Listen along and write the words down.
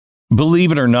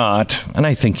Believe it or not, and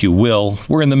I think you will,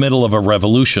 we're in the middle of a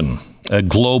revolution, a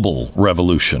global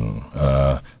revolution,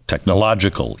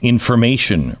 technological,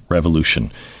 information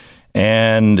revolution.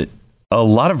 And a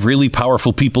lot of really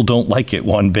powerful people don't like it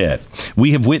one bit.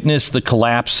 We have witnessed the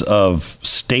collapse of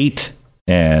state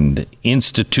and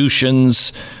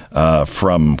institutions,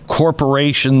 from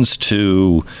corporations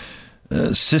to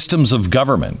systems of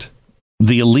government.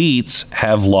 The elites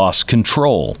have lost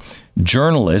control.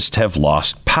 Journalists have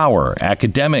lost power.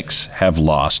 Academics have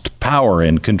lost power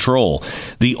and control.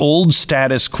 The old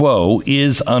status quo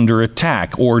is under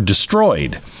attack or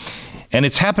destroyed. And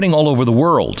it's happening all over the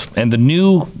world. And the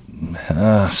new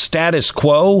status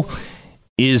quo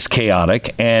is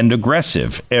chaotic and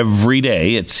aggressive. Every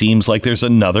day, it seems like there's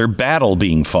another battle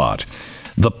being fought.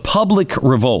 The public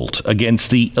revolt against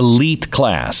the elite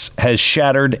class has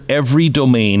shattered every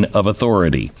domain of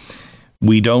authority.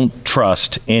 We don't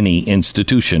trust any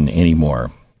institution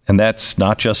anymore. And that's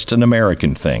not just an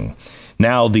American thing.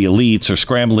 Now the elites are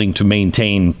scrambling to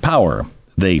maintain power.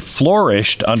 They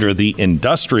flourished under the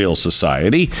industrial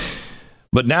society,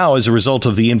 but now as a result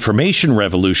of the information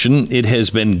revolution, it has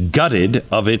been gutted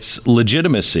of its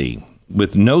legitimacy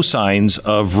with no signs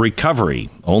of recovery,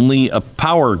 only a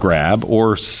power grab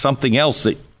or something else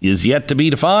that is yet to be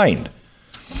defined.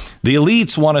 The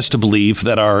elites want us to believe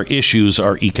that our issues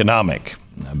are economic,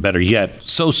 better yet,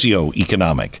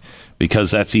 socio-economic,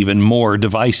 because that's even more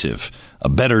divisive, a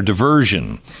better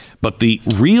diversion. But the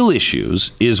real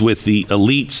issues is with the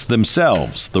elites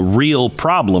themselves. The real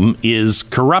problem is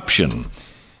corruption.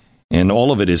 And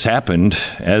all of it has happened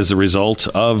as a result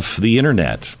of the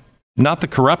internet. Not the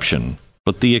corruption,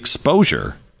 but the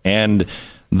exposure and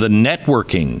the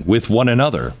networking with one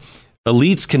another.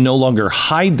 Elites can no longer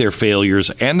hide their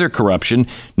failures and their corruption,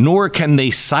 nor can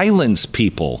they silence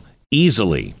people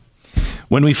easily.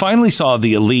 When we finally saw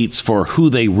the elites for who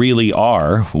they really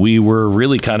are, we were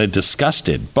really kind of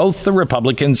disgusted, both the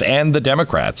Republicans and the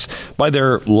Democrats, by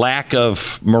their lack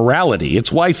of morality.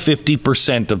 It's why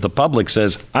 50% of the public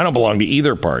says, I don't belong to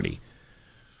either party.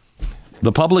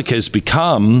 The public has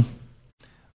become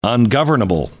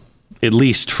ungovernable, at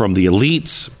least from the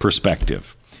elites'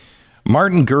 perspective.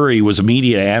 Martin Gurri was a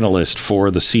media analyst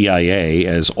for the CIA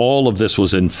as all of this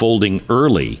was unfolding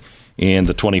early in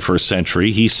the 21st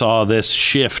century. He saw this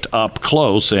shift up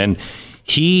close, and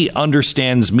he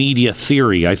understands media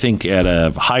theory, I think, at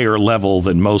a higher level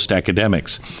than most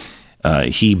academics.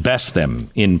 He bests them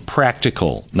in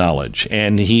practical knowledge,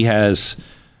 and he has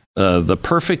the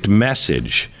perfect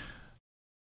message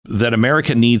that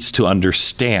America needs to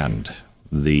understand,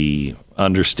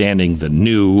 understanding the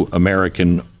new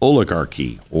American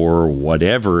oligarchy, or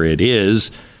whatever it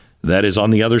is that is on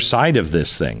the other side of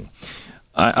this thing.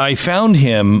 I found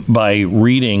him by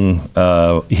reading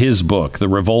his book, The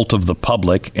Revolt of the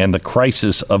Public and the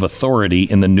Crisis of Authority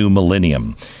in the New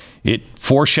Millennium. It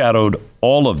foreshadowed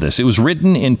all of this. It was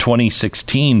written in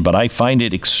 2016, but I find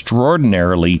it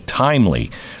extraordinarily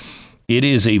timely. It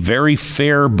is a very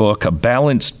fair book, a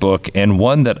balanced book, and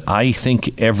one that I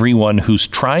think everyone who's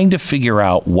trying to figure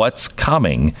out what's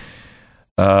coming,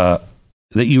 that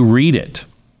you read it.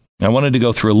 I wanted to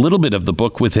go through a little bit of the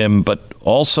book with him, but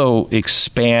also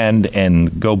expand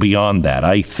and go beyond that.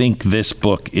 I think this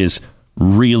book is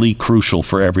really crucial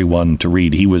for everyone to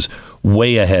read. He was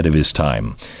way ahead of his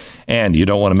time. And you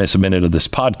don't want to miss a minute of this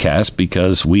podcast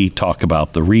because we talk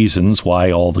about the reasons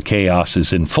why all the chaos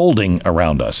is unfolding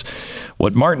around us.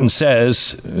 What Martin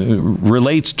says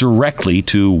relates directly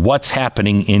to what's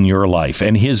happening in your life.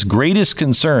 And his greatest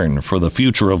concern for the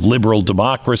future of liberal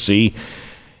democracy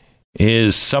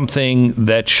is something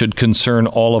that should concern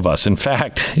all of us. In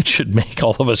fact, it should make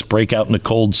all of us break out in a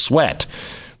cold sweat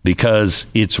because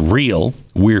it's real.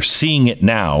 We're seeing it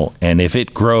now. And if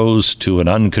it grows to an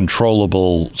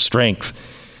uncontrollable strength,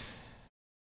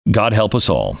 God help us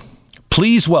all.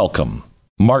 Please welcome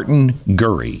Martin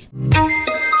Gurri.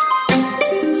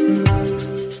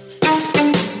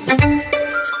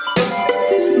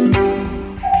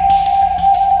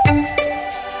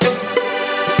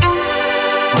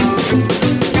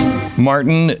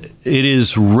 Martin, it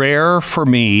is rare for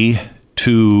me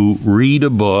to read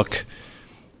a book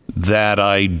that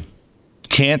I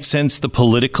can't sense the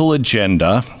political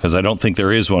agenda, because I don't think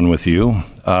there is one with you.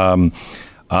 I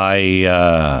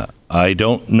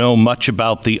don't know much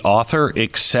about the author,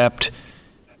 except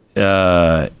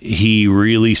he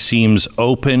really seems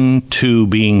open to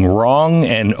being wrong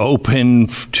and open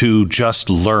to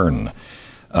just learn.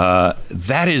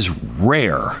 That is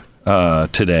rare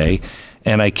today.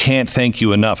 And I can't thank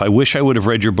you enough. I wish I would have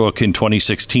read your book in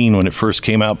 2016 when it first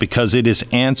came out, because it has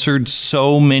answered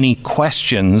so many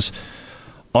questions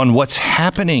on what's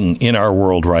happening in our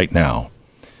world right now.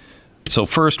 So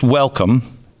first, welcome.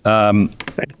 Thank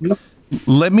you.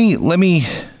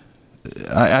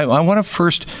 I want to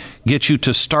first get you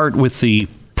to start with the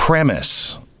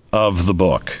premise of the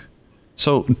book.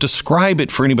 So describe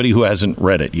it for anybody who hasn't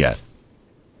read it yet.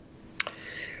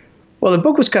 Well, the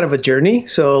book was kind of a journey.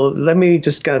 So let me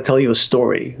just kind of tell you a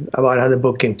story about how the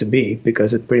book came to be,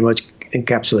 because it pretty much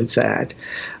encapsulates that.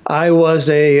 I was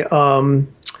an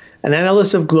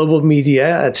analyst of global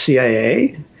media at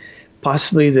CIA,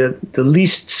 possibly the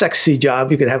least sexy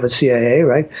job you could have at CIA,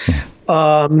 right?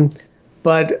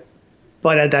 But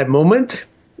at that moment,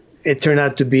 it turned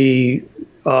out to be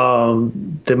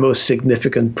the most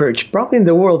significant perch probably in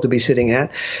the world to be sitting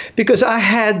at, because I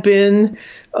had been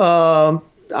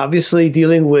obviously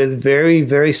dealing with very,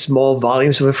 very small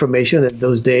volumes of information. In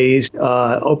those days,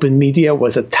 open media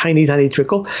was a tiny, tiny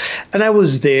trickle. And I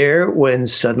was there when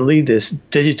suddenly this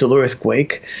digital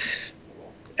earthquake,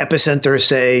 epicenter,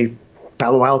 say,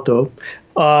 Palo Alto,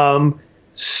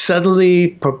 suddenly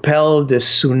propelled this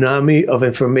tsunami of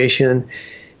information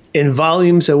in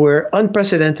volumes that were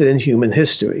unprecedented in human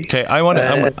history. Okay, I want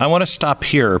to stop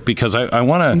here because I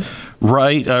want to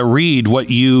read what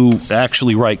you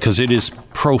actually write, because it is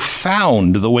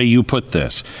profound the way you put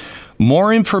this.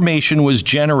 More information was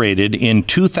generated in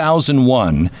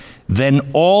 2001 than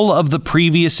all of the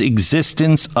previous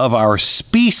existence of our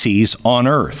species on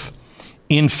Earth.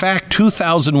 In fact,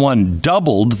 2001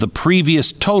 doubled the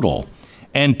previous total,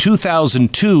 and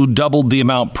 2002 doubled the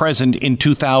amount present in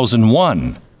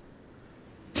 2001.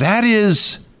 That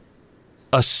is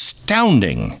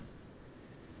astounding.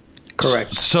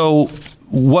 Correct. So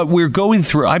what we're going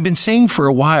through, I've been saying for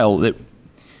a while that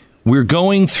we're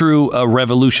going through a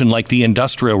revolution like the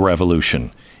Industrial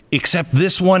Revolution, except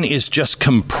this one is just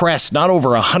compressed, not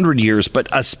over 100 years, but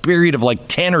a period of like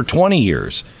 10 or 20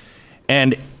 years.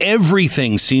 And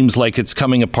everything seems like it's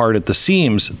coming apart at the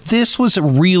seams. This was a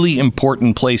really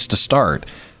important place to start.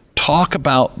 Talk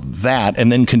about that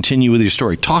and then continue with your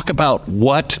story. Talk about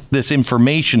what this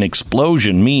information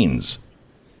explosion means.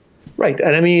 Right.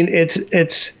 And I mean,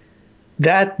 it's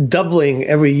that doubling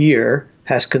every year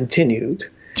has continued.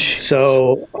 Jeez.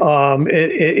 So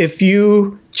if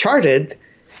you chart it,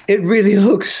 it really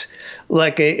looks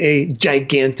like a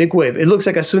gigantic wave. It looks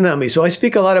like a tsunami. So I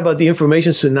speak a lot about the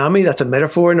information tsunami. That's a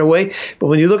metaphor in a way. But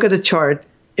when you look at the chart,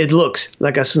 it looks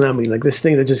like a tsunami, like this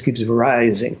thing that just keeps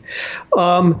rising.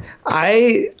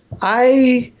 I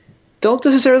don't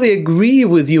necessarily agree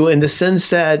with you in the sense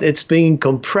that it's being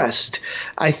compressed.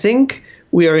 I think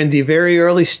we are in the very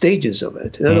early stages of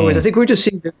it. In other words, I think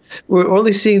we're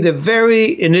only seeing the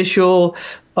very initial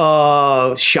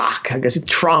shock, I guess,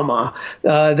 trauma,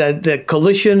 that the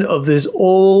collision of this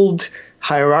old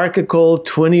hierarchical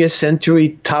 20th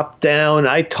century top-down,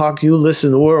 I talk, you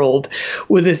listen world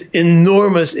with this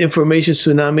enormous information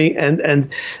tsunami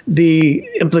and the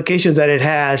implications that it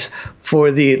has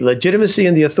for the legitimacy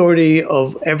and the authority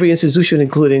of every institution,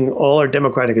 including all our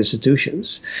democratic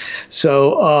institutions.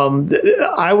 So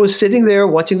I was sitting there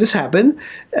watching this happen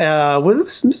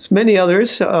with many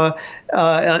others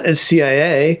at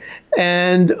CIA,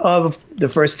 and the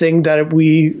first thing that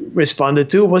we responded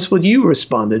to was what you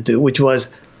responded to, which was,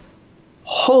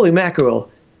 holy mackerel,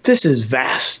 this is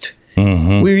vast.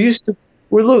 Mm-hmm. We're used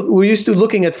to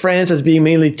looking at France as being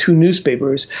mainly two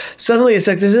newspapers. Suddenly it's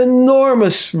like this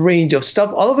enormous range of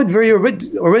stuff, all of it very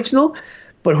original.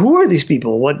 But who are these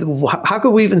people? How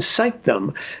could we even cite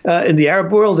them in the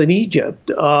Arab world, in Egypt?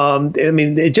 I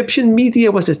mean, the Egyptian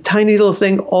media was a tiny little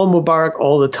thing, all Mubarak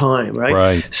all the time, right?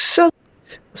 Right.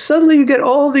 Suddenly you get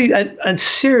all the and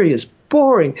serious,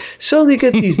 boring. Suddenly you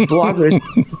get these bloggers.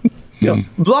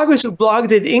 Bloggers who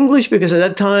blogged in English because at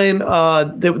that time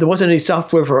there wasn't any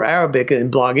software for Arabic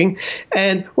in blogging,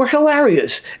 and were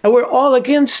hilarious, and we're all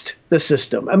against the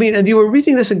system. I mean, and you were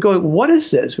reading this and going, what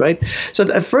is this, right? So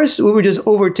at first we were just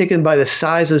overtaken by the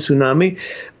size of the tsunami,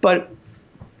 but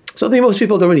something most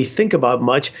people don't really think about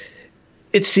much,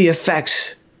 it's the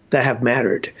effects that have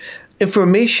mattered.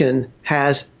 Information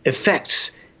has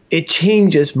effects. It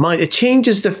changes mind. It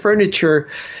changes the furniture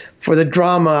for the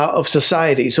drama of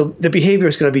society. So the behavior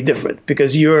is going to be different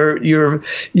because your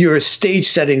stage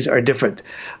settings are different.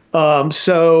 Well,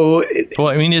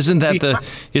 I mean, isn't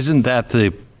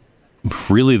that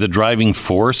really the driving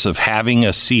force of having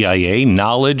a CIA?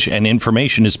 Knowledge and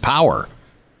information is power.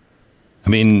 I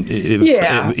mean,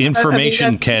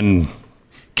 information can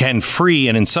free,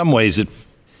 and in some ways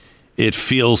it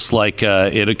feels like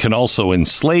it can also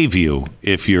enslave you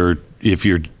if you're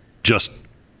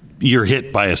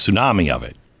hit by a tsunami of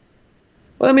it.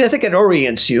 Well, I mean, I think it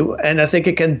orients you, and I think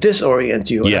it can disorient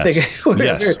you. Yes. I think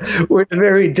we're at a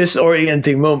very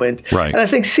disorienting moment. Right. And I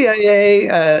think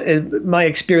CIA, my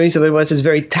experience of it is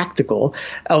very tactical.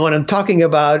 And what I'm talking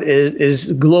about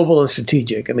is global and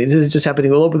strategic. I mean, this is just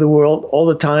happening all over the world, all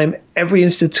the time. Every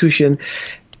institution,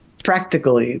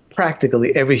 practically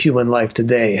every human life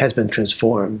today has been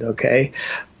transformed. Okay.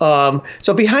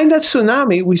 So behind that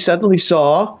tsunami, we suddenly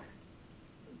saw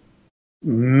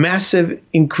massive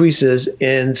increases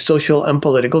in social and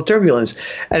political turbulence.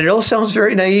 And it all sounds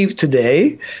very naive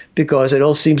today because it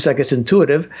all seems like it's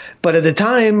intuitive. But at the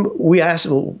time, we asked,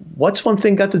 well, what's one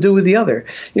thing got to do with the other?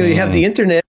 You know, you have the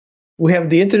internet. We have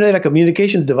the internet, a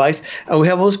communications device, and we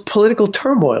have all this political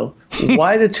turmoil.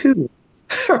 Why the two?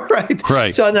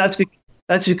 Right. So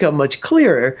that's become much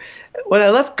clearer. When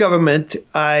I left government,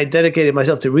 I dedicated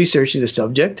myself to researching the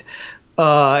subject,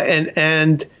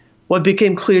 and what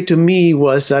became clear to me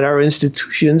was that our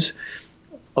institutions,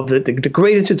 of the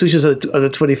great institutions of the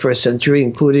 21st century,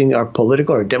 including our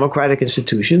democratic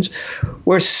institutions,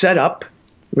 were set up,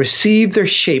 received their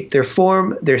shape, their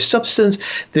form, their substance,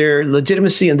 their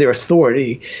legitimacy, and their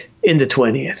authority in the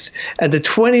 20th. And the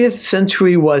 20th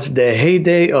century was the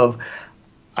heyday of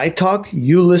I talk,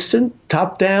 you listen,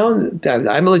 top down.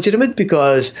 I'm legitimate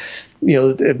because, you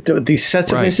know, these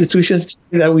sets of institutions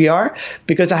that we are,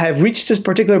 because I have reached this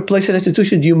particular place and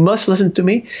institution, you must listen to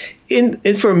me.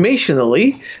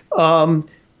 Informationally,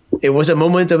 it was a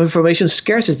moment of information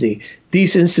scarcity.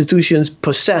 These institutions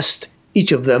possessed,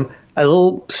 each of them, a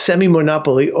little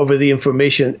semi-monopoly over the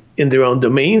information in their own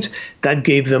domains that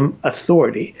gave them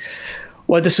authority.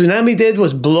 What the tsunami did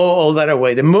was blow all that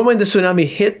away. The moment the tsunami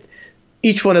hit,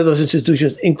 each one of those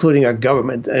institutions, including our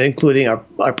government and including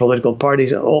our political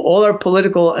parties, all our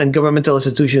political and governmental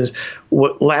institutions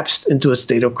lapsed into a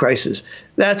state of crisis.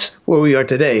 That's where we are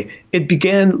today. It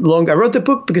began long. I wrote the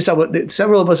book because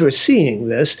several of us were seeing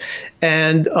this,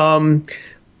 and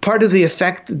part of the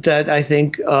effect that I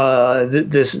think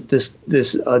this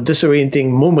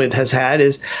disorienting moment has had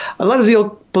is a lot of the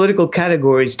old political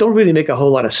categories don't really make a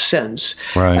whole lot of sense.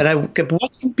 Right. And I kept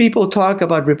watching people talk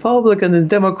about Republican and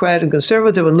Democrat and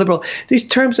conservative and liberal, these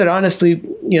terms that honestly,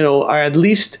 you know, are at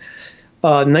least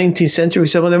 19th century,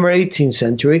 some of them are 18th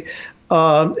century.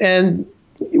 And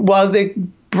while they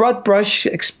broad brush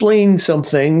explain some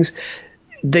things,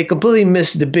 they completely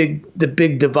miss the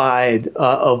big divide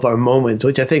of our moment,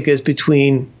 which I think is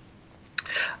between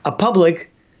a public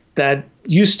that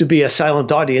used to be a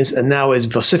silent audience and now is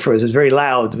vociferous, is very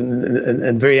loud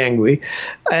and very angry,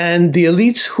 and the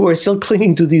elites who are still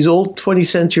clinging to these old 20th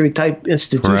century type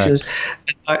institutions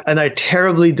and are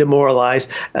terribly demoralized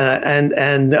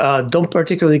and don't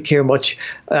particularly care much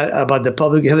about the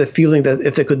public. You have the feeling that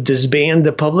if they could disband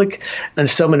the public and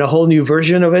summon a whole new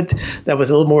version of it that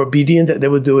was a little more obedient, they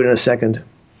would do it in a second.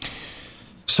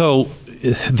 So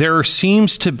there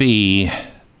seems to be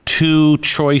two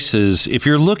choices. If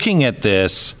you're looking at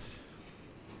this,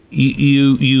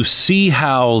 you see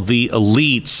how the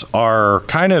elites are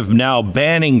kind of now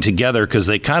banding together because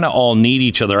they kind of all need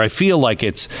each other. I feel like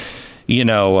it's, you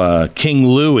know, King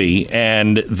Louis,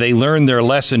 and they learn their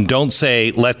lesson. Don't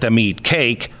say let them eat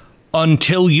cake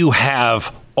until you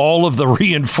have all of the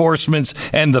reinforcements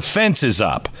and the fences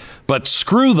up. But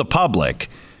screw the public.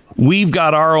 We've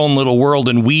got our own little world,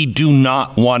 and we do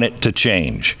not want it to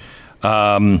change.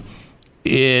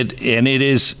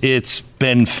 It's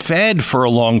been fed for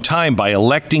a long time by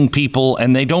electing people,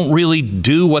 and they don't really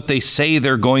do what they say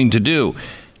they're going to do.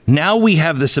 Now we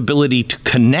have this ability to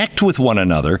connect with one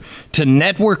another, to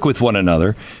network with one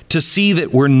another, to see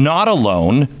that we're not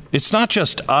alone. It's not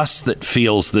just us that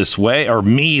feels this way, or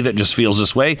me that just feels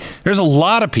this way. There's a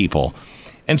lot of people.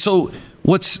 And so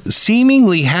what's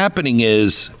seemingly happening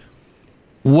is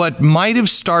what might have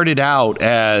started out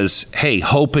as, hey,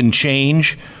 hope and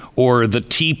change, or the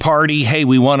Tea Party, hey,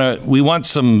 we want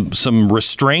some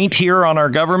restraint here on our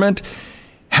government,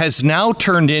 has now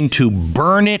turned into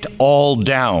burn it all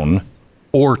down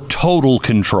or total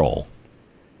control.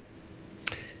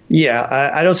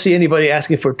 Yeah, I don't see anybody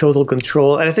asking for total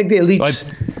control. And I think the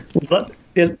elites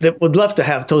would love to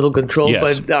have total control,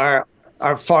 yes, but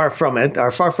are far from it,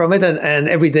 And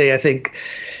every day, I think,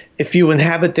 if you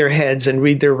inhabit their heads and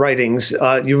read their writings,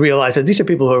 you realize that these are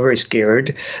people who are very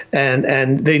scared,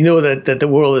 and they know that the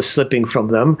world is slipping from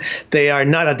them. They are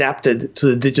not adapted to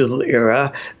the digital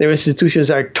era. Their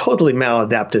institutions are totally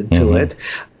maladapted to it.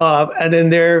 And then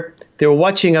they're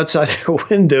watching outside their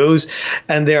windows,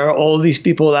 and there are all these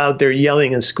people out there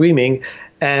yelling and screaming,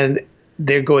 and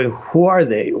they're going, who are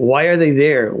they? Why are they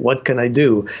there? What can I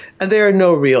do? And there are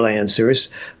no real answers.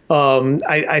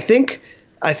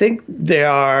 I think there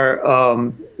are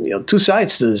two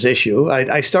sides to this issue.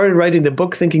 I started writing the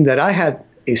book thinking that I had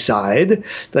a side,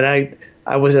 that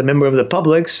I was a member of the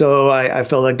public, so I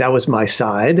felt like that was my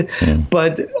side.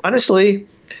 But honestly,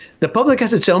 the public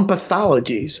has its own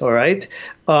pathologies, all right?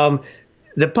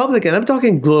 The public, and I'm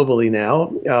talking globally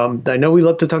now, I know we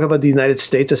love to talk about the United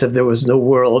States as if there was no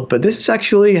world, but this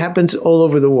actually happens all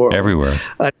over the world. Everywhere.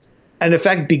 And in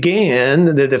fact,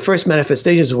 the first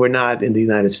manifestations were not in the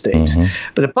United States.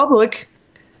 But the public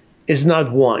is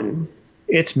not one.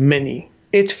 It's many.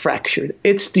 It's fractured.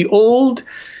 It's the old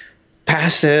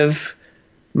passive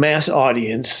mass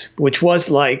audience, which was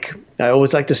like, I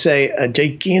always like to say, a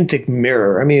gigantic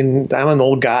mirror. I mean, I'm an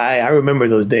old guy. I remember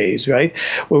those days, right?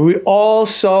 Where we all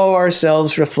saw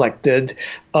ourselves reflected.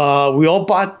 We all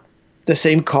bought the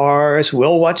same cars. We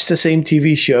all watched the same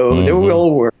TV show. There we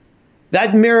all were.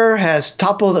 That mirror has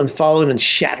toppled and fallen and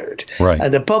shattered. Right.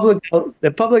 And the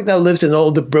public now lives in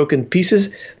all the broken pieces,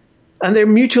 and they're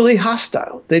mutually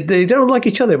hostile. They don't like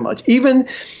each other much. Even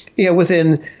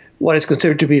within what is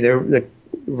considered to be the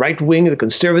right wing, the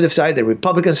conservative side, the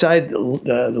Republican side,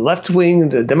 the left wing,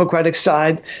 the Democratic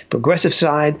side, progressive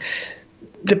side.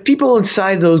 The people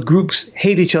inside those groups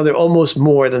hate each other almost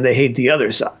more than they hate the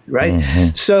other side, right?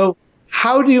 So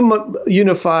how do you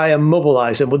unify and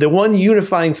mobilize them? Well, the one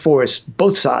unifying force,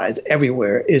 both sides,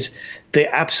 everywhere, is they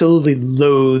absolutely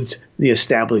loathe the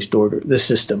established order, the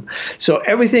system. So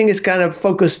everything is kind of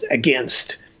focused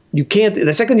against. You can't,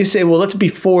 the second you say, well, let's be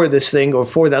for this thing or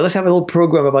for that, let's have a little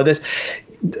program about this,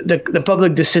 the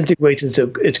public disintegrates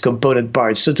into its component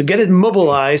parts. So to get it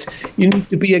mobilized, you need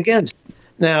to be against.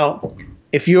 Now,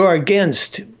 if you're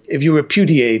against, if you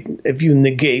repudiate, if you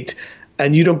negate,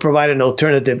 and you don't provide an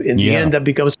alternative, in the end, that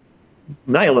becomes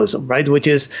nihilism, right? Which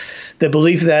is the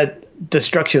belief that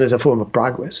destruction is a form of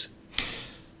progress.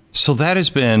 So that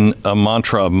has been a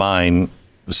mantra of mine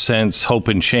since Hope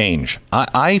and Change.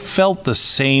 I felt the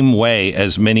same way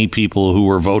as many people who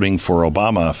were voting for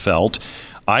Obama felt.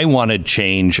 I wanted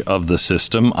change of the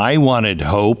system. I wanted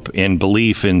hope and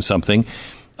belief in something.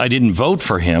 I didn't vote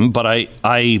for him, but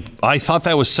I thought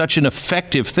that was such an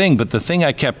effective thing. But the thing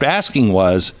I kept asking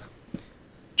was,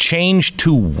 change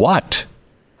to what?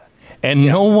 And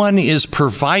no one is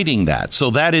providing that.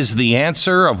 So that is the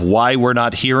answer of why we're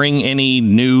not hearing any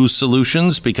new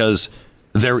solutions, because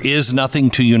there is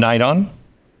nothing to unite on?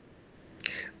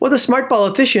 Well, the smart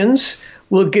politicians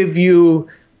will give you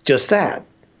just that.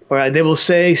 All right, they will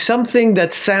say something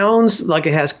that sounds like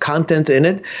it has content in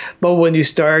it, but when you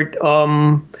start,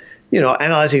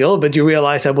 analyzing a little bit, you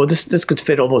realize that, well, this could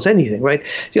fit almost anything, right?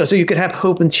 So you could have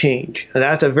hope and change, and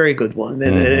that's a very good one,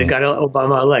 and it got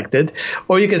Obama elected.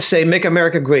 Or you could say, "Make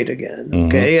America Great Again."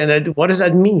 Okay, and then what does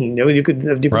that mean? You could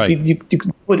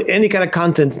put any kind of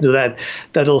content into that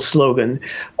little slogan.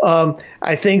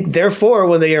 I think, therefore,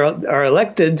 when they are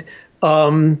elected,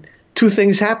 two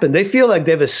things happen. They feel like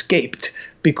they've escaped,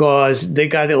 because they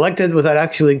got elected without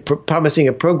actually promising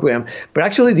a program. But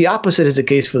actually, the opposite is the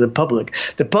case for the public.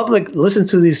 The public listens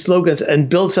to these slogans and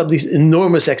builds up these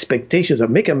enormous expectations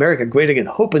of make America great again,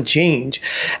 hope and change.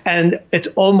 And it's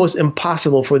almost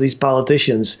impossible for these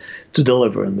politicians to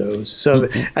deliver on those. So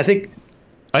I think...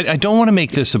 I don't want to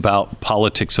make this about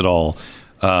politics at all.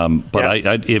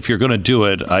 But if you're going to do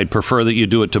it, I'd prefer that you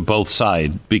do it to both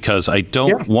sides, because I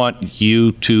don't want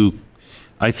you to...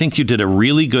 I think you did a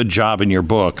really good job in your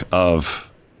book of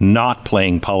not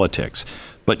playing politics,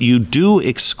 but you do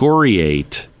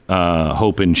excoriate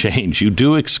hope and change. You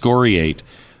do excoriate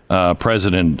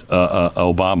President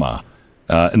Obama.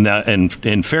 And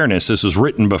in fairness, this was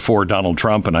written before Donald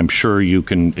Trump, and I'm sure you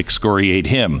can excoriate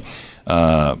him.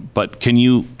 But can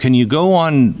you go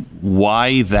on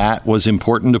why that was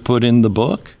important to put in the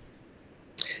book?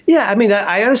 Yeah, I mean,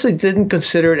 I honestly didn't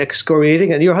consider it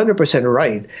excoriating, and you're 100%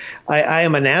 right. I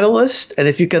am an analyst, and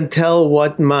if you can tell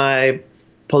what my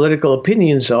political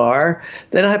opinions are,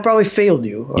 then I probably failed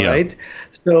you, all right?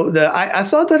 So I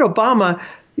thought that Obama,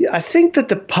 I think that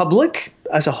the public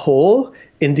as a whole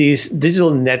in these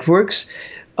digital networks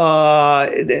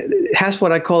has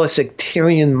what I call a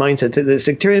sectarian mindset. The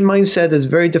sectarian mindset is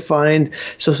very defined.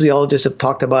 Sociologists have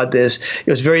talked about this.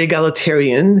 It's very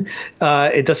egalitarian.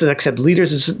 It doesn't accept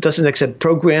leaders. It doesn't accept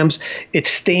programs. It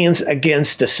stands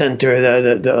against the center,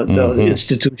 the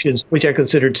institutions, which are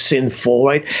considered sinful,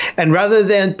 right? And rather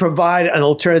than provide an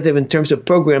alternative in terms of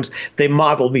programs, they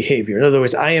model behavior. In other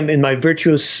words, I am in my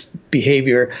virtuous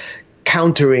behavior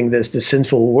countering the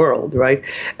sinful world, right?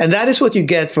 And that is what you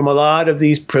get from a lot of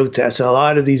these protests and a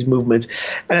lot of these movements.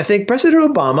 And I think President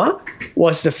Obama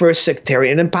was the first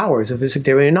sectarian in powers of his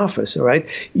sectarian office, all right?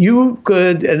 You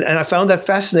could, and I found that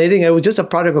fascinating. It was just a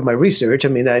product of my research. I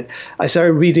mean, I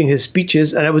started reading his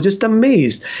speeches, and I was just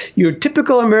amazed. Your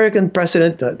typical American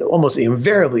president, almost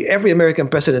invariably, every American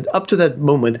president up to that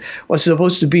moment was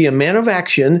supposed to be a man of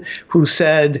action who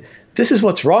said, this is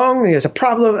what's wrong, there's a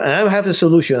problem, and I have the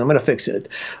solution, I'm going to fix it.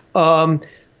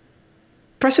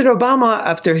 President Obama,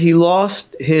 after he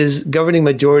lost his governing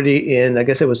majority in, I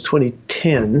guess it was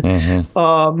 2010,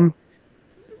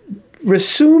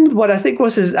 resumed what I think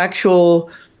was his actual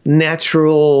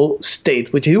natural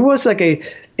state, which he was like a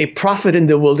prophet in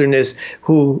the wilderness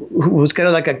who was kind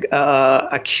of like a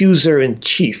accuser in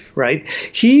chief, right?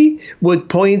 He would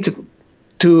point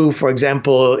to, for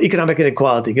example, economic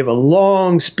inequality, give a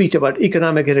long speech about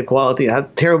economic inequality, how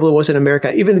terrible it was in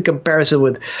America, even in comparison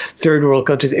with third world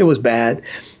countries, it was bad.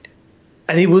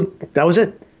 And that was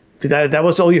it. That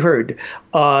was all you heard.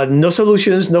 No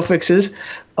solutions, no fixes.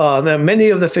 Now,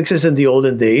 many of the fixes in the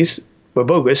olden days were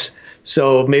bogus.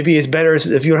 So maybe it's better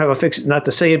if you don't have a fix not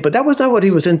to say it, but that was not what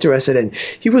he was interested in.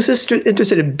 He was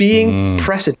interested in being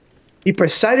president. He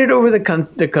presided over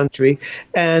the country,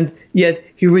 and yet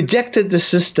he rejected the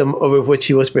system over which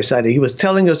he was presiding. He was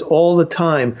telling us all the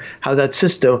time how that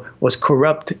system was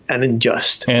corrupt and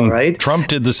unjust. And right? Trump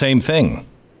did the same thing.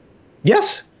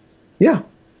 Yes. Yeah.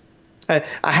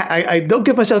 I don't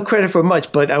give myself credit for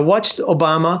much, but I watched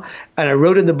Obama, and I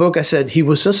wrote in the book, I said, he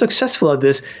was so successful at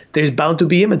this, there's bound to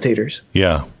be imitators.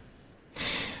 Yeah.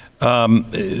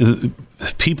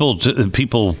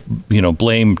 People,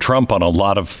 blame Trump on a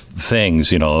lot of things.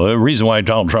 The reason why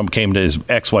Donald Trump came to his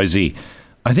XYZ,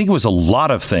 I think it was a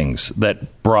lot of things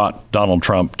that brought Donald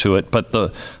Trump to it. But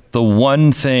the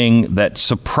one thing that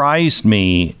surprised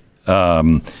me,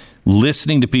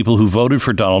 listening to people who voted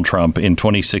for Donald Trump in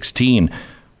 2016,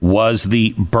 was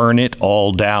the burn it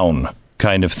all down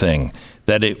kind of thing.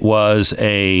 That it was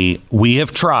we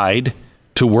have tried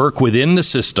to work within the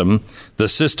system. The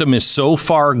system is so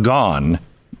far gone,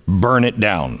 burn it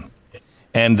down.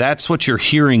 And that's what you're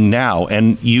hearing now.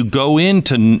 And you go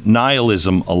into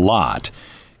nihilism a lot.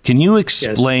 Can you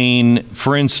explain,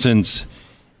 for instance,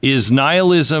 is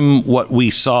nihilism what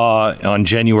we saw on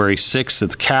January 6th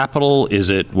at the Capitol? Is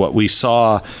it what we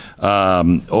saw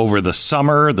over the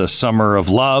summer of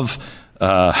love,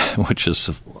 which is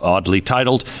oddly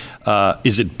titled?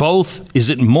 Is it both? Is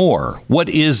it more? What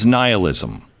is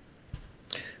nihilism?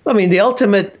 I mean, the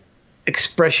ultimate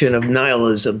expression of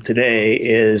nihilism today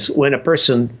is when a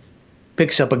person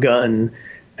picks up a gun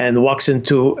and walks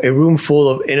into a room full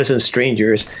of innocent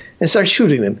strangers and starts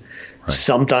shooting them. Right.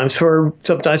 Sometimes for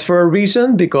a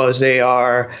reason, because they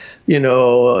are,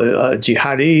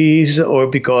 jihadis, or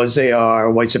because they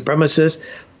are white supremacists.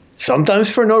 Sometimes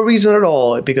for no reason at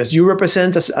all, because you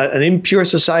represent an impure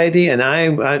society, and I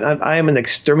am an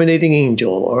exterminating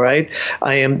angel. All right,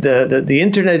 I am the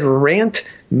internet rant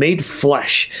made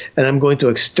flesh, and I'm going to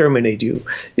exterminate you.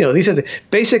 These are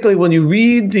basically, when you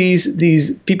read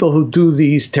these people who do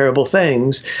these terrible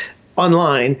things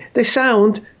online, they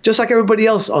sound just like everybody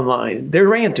else online. They're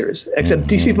ranters, except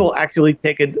these people actually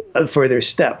take it a further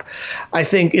step. I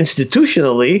think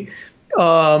institutionally,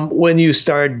 when you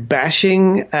start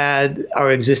bashing at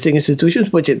our existing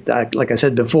institutions, which, like I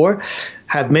said before,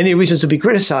 have many reasons to be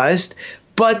criticized,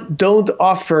 but don't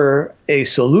offer a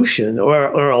solution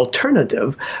or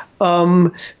alternative,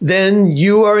 then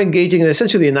you are engaging in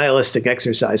essentially a nihilistic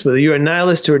exercise, whether you're a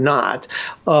nihilist or not.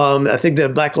 I think the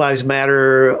Black Lives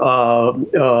Matter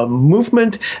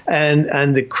movement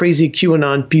and the crazy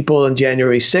QAnon people on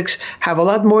January 6th have a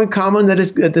lot more in common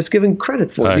that's given credit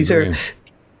for.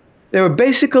 They were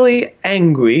basically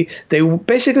angry. They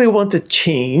basically want to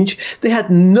change. They had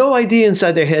no idea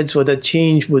inside their heads what that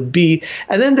change would be.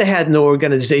 And then they had no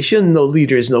organization, no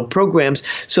leaders, no programs.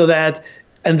 So that,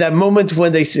 and that moment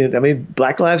when they said,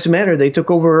 Black Lives Matter, they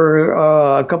took over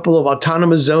a couple of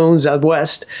autonomous zones out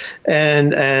west.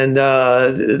 And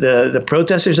the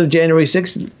protesters of January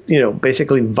 6th,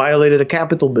 basically violated the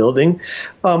Capitol building.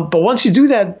 But once you do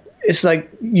that, it's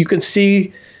like you can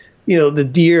see the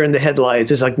deer in the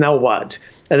headlights. It's like, now what?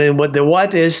 And then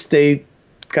what is they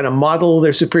kind of model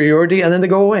their superiority, and then they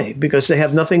go away because they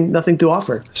have nothing to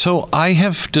offer. So I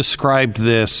have described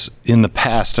this in the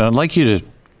past, and I'd like you to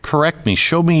correct me.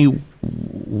 Show me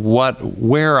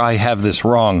where I have this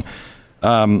wrong.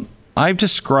 I've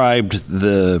described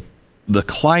the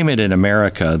climate in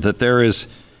America that there is,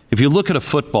 if you look at a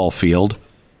football field,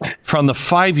 from the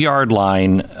 5-yard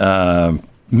line,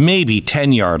 maybe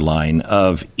 10-yard line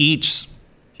of each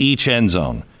end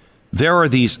zone, there are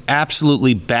these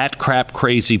absolutely bat crap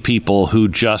crazy people who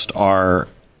just are,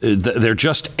 they're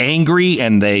just angry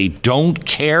and they don't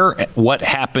care what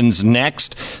happens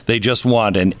next. They just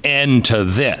want an end to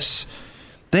this.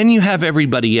 Then you have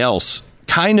everybody else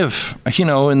kind of,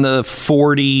 in the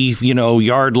 40,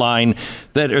 yard line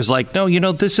that is like, no,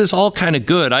 this is all kind of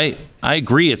good. I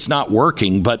agree it's not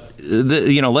working, but,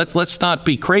 let's not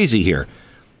be crazy here.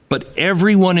 But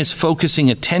everyone is focusing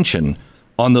attention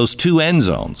on those two end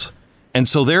zones. And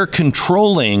so they're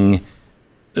controlling,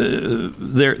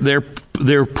 they're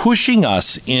pushing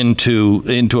us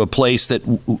into a place that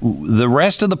the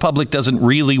rest of the public doesn't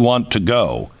really want to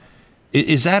go.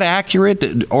 Is that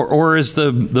accurate? Or is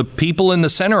the people in the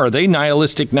center, are they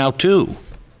nihilistic now too?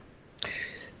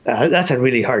 That's a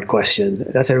really hard question.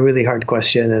 And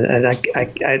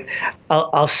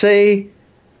I'll say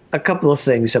a couple of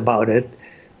things about it.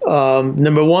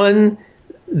 Number one,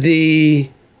 I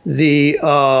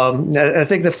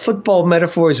think the football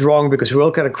metaphor is wrong because we're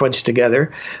all kind of crunched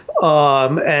together.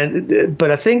 But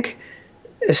I think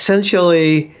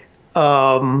essentially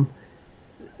the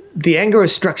anger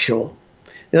is structural.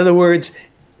 In other words,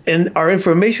 in our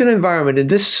information environment, in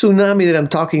this tsunami that I'm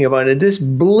talking about, in this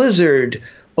blizzard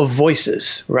of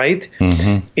voices, right?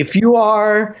 Mm-hmm. If you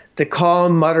are the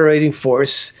calm, moderating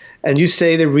force and you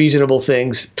say the reasonable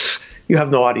things, you have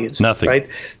no audience. Nothing. Right?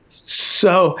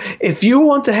 So if you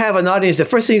want to have an audience, the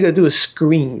first thing you got to do is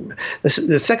scream.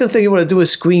 The second thing you want to do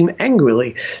is scream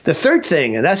angrily. The third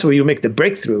thing, and that's where you make the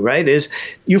breakthrough, right, is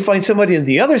you find somebody on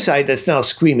the other side that's now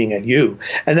screaming at you.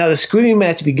 And now the screaming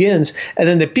match begins. And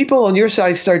then the people on your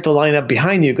side start to line up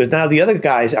behind you because now the other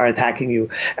guys are attacking you.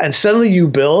 And suddenly you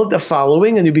build a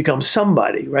following and you become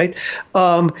somebody, right?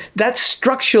 That's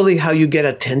structurally how you get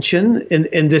attention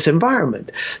in this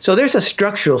environment. So there's a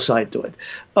structural side to it.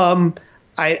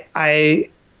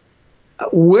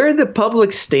 Where the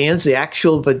public stands, the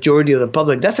actual majority of the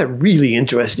public, that's a really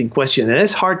interesting question, and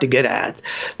it's hard to get at.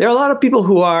 There are a lot of people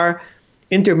who are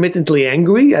intermittently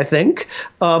angry, I think,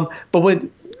 but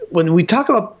when we talk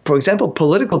about, for example,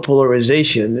 political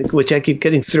polarization, which I keep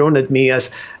getting thrown at me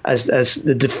as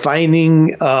the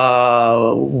defining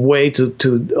way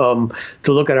to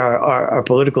look at our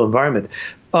political environment,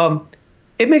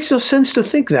 it makes no sense to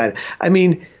think that. I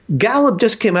mean, Gallup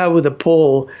just came out with a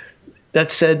poll that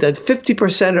said that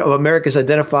 50% of Americans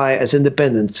identify as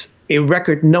independents, a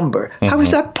record number. Mm-hmm. How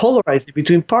is that polarizing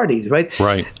between parties, right?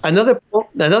 Right. Another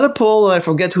poll, I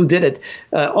forget who did it,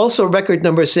 also record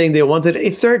numbers saying they wanted a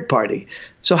third party.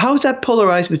 So how is that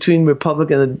polarized between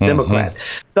Republican and Democrat?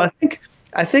 So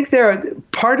I think there are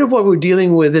part of what we're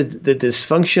dealing with is the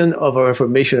dysfunction of our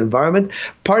information environment.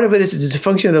 Part of it is the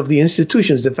dysfunction of the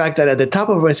institutions. The fact that at the top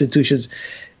of our institutions,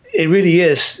 it really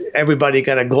is everybody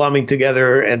kind of glomming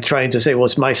together and trying to say, well,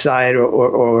 it's my side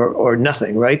or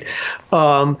nothing, right?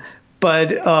 But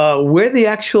where the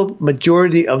actual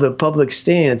majority of the public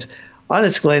stands,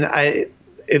 honest, Glenn,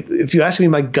 if you ask me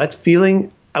my gut feeling,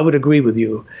 I would agree with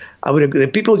you. I would agree.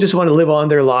 People just want to live on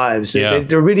their lives. Yeah.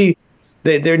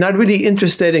 They're not really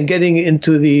interested in getting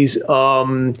into these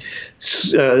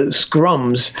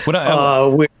scrums.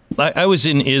 I was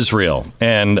in Israel,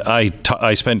 and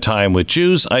I spent time with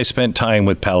Jews. I spent time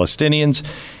with Palestinians.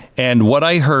 And what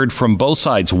I heard from both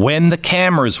sides, when the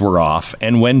cameras were off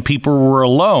and when people were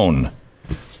alone,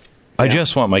 I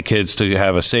just want my kids to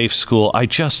have a safe school. I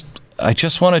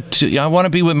want to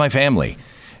be with my family.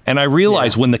 And I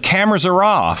realize when the cameras are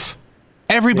off,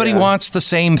 everybody wants the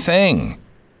same thing.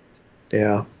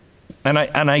 Yeah. And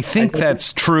I think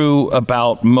that's true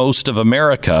about most of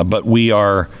America, but we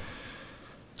are...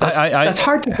 That's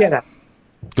hard to get at.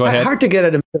 Go ahead. Hard to get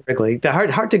at empirically.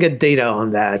 Hard to get data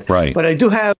on that. Right. But I do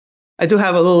have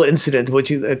a little incident which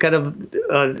kind of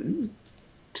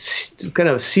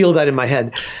sealed that in my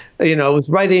head. I was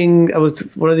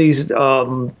one of these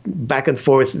back and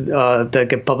forth that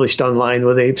get published online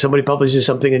where somebody publishes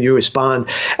something and you respond.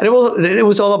 And it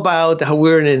was all about how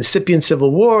we're in an incipient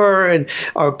civil war and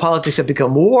our politics have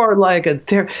become warlike and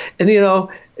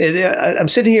I'm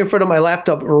sitting here in front of my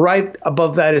laptop. Right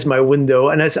above that is my window.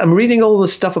 And as I'm reading all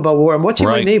this stuff about war, I'm watching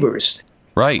my neighbors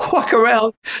walk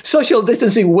around, social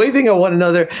distancing, waving at one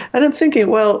another. And I'm thinking,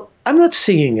 well, I'm not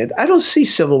seeing it. I don't see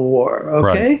civil war.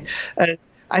 Okay. Right. And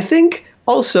I think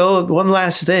also one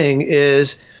last thing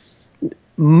is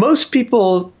most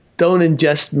people don't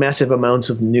ingest massive amounts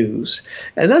of news.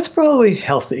 And that's probably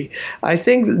healthy. I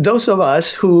think those of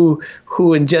us who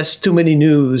ingest too many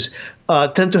news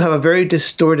tend to have a very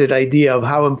distorted idea of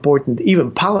how important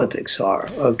even politics are.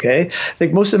 Okay, I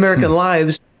think most American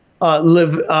lives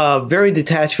live very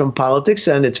detached from politics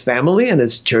and its family and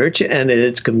its church and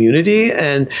its community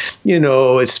and,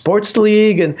 its sports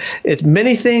league and it's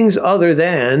many things other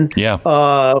than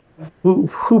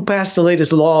who passed the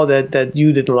latest law that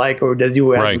you didn't like or that you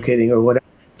were advocating or whatever.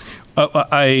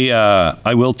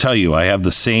 I will tell you, I have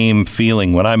the same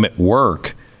feeling when I'm at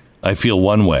work. I feel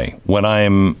one way. When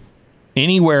I'm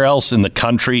anywhere else in the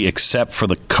country except for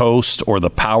the coast or the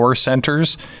power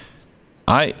centers,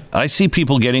 I see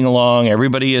people getting along.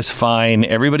 Everybody is fine.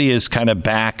 Everybody is kind of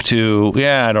back to,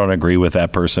 I don't agree with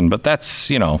that person, but that's,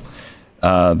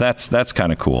 that's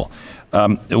kind of cool.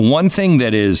 One thing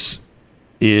that is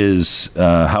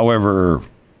however,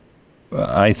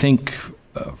 I think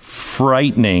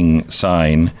frightening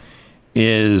sign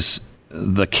is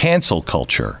the cancel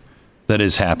culture that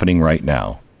is happening right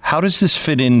now. How does this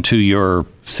fit into your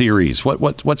theories?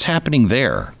 What's happening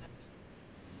there?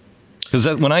 Because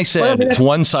when I said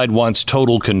one side wants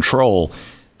total control,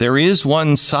 there is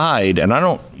one side, and I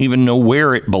don't even know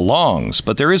where it belongs,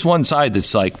 but there is one side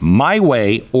that's like my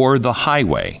way or the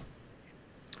highway.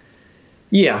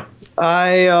 Yeah,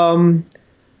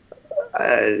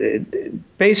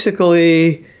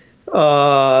 basically,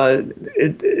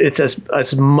 it's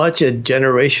as much a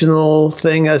generational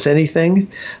thing as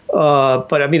anything.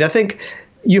 But I mean, I think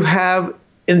you have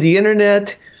in the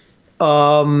internet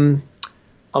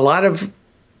a lot of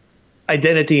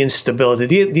identity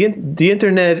instability. The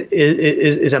internet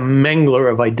is a mangler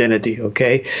of identity.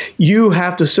 Okay, you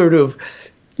have to sort of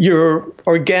your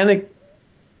organic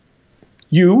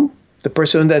you, the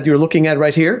person that you're looking at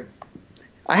right here.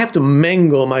 I have to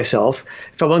mangle myself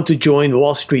if I want to join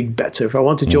Wall Street Bets, or if I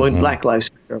want to join Black Lives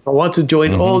Matter, if I want to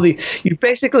join you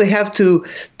basically have to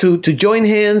join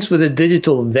hands with a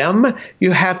digital them.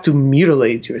 You have to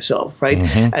mutilate yourself, right?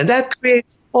 And that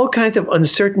creates all kinds of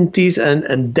uncertainties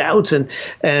and doubts. And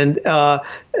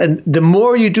the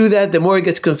more you do that, the more it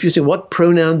gets confusing. What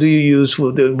pronoun do you use?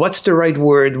 What's the right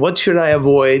word? What should I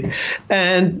avoid?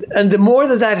 And the more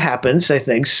that happens, I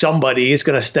think somebody is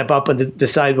going to step up and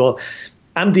decide, well,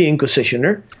 I'm the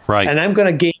inquisitioner, right? And I'm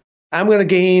going to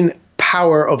gain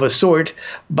power of a sort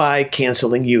by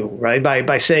canceling you, right?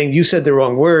 By saying you said the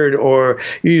wrong word, or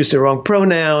you used the wrong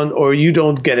pronoun, or you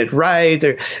don't get it right,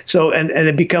 and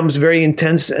it becomes very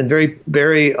intense and very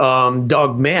very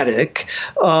dogmatic.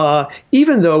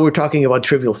 Even though we're talking about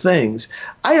trivial things,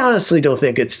 I honestly don't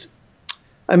think it's.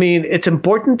 I mean, it's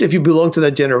important if you belong to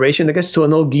that generation. I guess to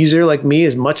an old geezer like me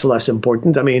is much less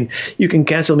important. I mean, you can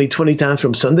cancel me 20 times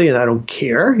from Sunday and I don't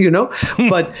care,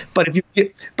 But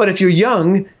if you're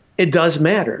young, it does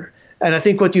matter. And I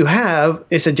think what you have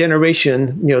is a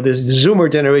generation, this Zoomer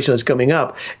generation that's coming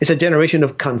up. It's a generation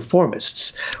of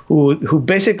conformists who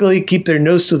basically keep their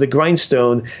nose to the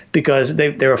grindstone because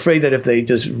they're afraid that if they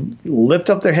just lift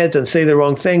up their heads and say the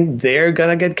wrong thing, they're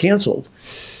gonna get canceled.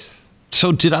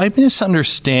 So did I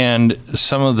misunderstand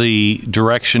some of the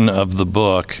direction of the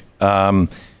book?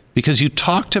 Because you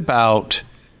talked about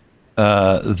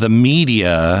the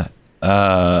media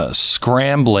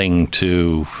scrambling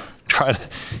to try to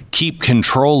keep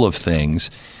control of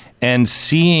things and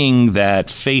seeing that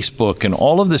Facebook and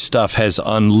all of this stuff has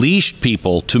unleashed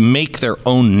people to make their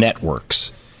own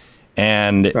networks.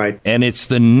 And it's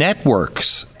the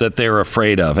networks that they're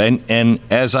afraid of. And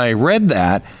as I read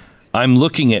that, I'm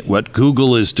looking at what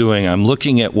Google is doing. I'm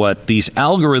looking at what these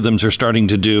algorithms are starting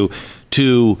to do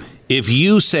to, if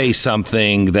you say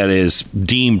something that is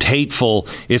deemed hateful,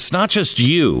 it's not just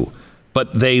you,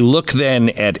 but they look then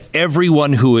at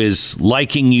everyone who is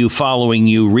liking you, following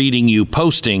you, reading you,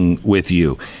 posting with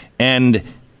you. And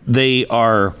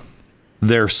they're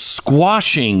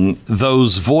squashing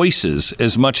those voices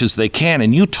as much as they can.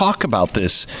 And you talk about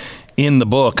this in the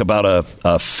book about a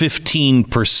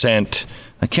 15%,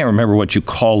 I can't remember what you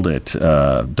called it,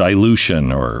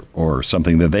 dilution or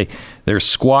something, that they're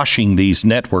squashing these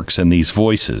networks and these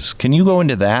voices. Can you go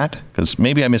into that? Because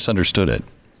maybe I misunderstood it.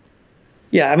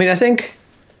 Yeah, I mean, I think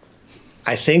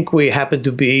we happen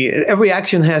to be, every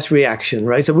action has reaction,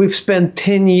 right? So we've spent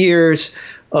 10 years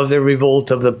of the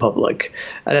revolt of the public.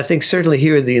 And I think certainly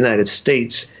here in the United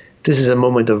States, this is a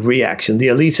moment of reaction. The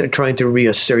elites are trying to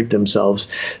reassert themselves.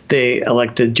 They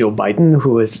elected Joe Biden,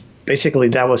 who is basically,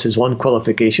 that was his one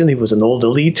qualification. He was an old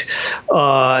elite,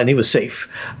 and he was safe.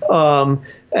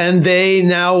 And they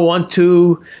now want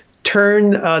to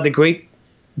turn the great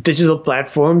digital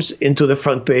platforms into the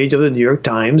front page of the New York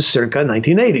Times circa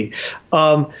 1980.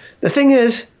 The thing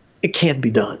is, it can't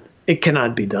be done. It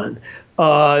cannot be done.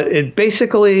 It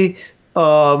basically,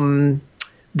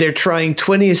 they're trying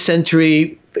 20th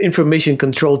century information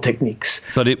control techniques.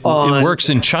 But it works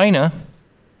in China.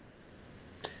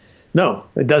 No,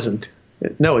 it doesn't.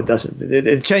 No, it doesn't.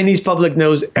 The Chinese public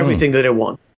knows everything that it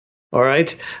wants. All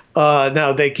right.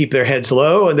 Now they keep their heads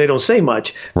low and they don't say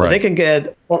much. But they can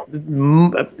get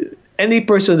any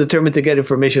person determined to get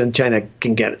information in China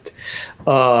can get it.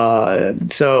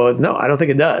 So no, I don't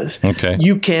think it does. Okay.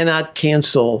 You cannot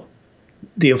cancel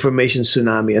the information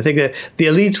tsunami. I think that the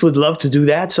elites would love to do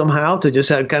that somehow, to just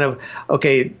have kind of,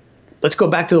 okay, let's go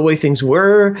back to the way things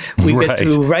were. We get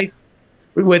to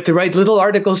write little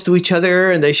articles to each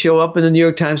other, and they show up in the New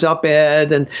York Times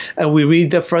op-ed, and we read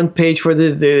the front page for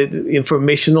the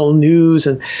informational news,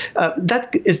 and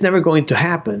that is never going to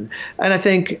happen. And I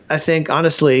think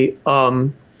honestly,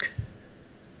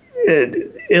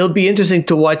 it'll be interesting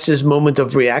to watch this moment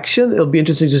of reaction. It'll be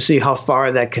interesting to see how far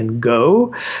that can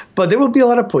go, but there will be a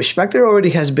lot of pushback. There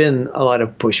already has been a lot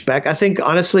of pushback. I think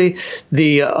honestly,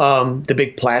 the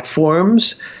big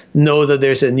platforms know that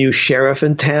there's a new sheriff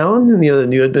in town, the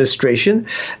new administration,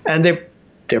 and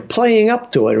they're playing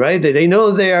up to it, right? They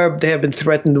know they have been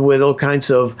threatened with all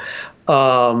kinds of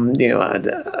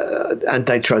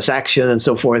antitrust action and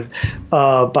so forth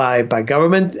by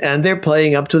government, and they're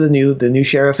playing up to the new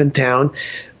sheriff in town.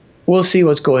 We'll see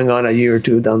what's going on a year or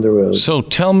two down the road. So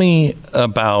tell me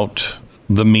about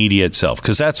the media itself,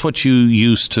 because that's what you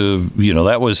used to,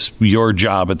 that was your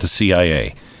job at the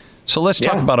CIA. So let's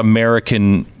talk about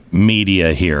American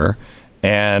media here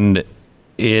and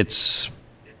its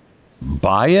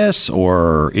bias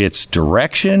or its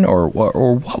direction or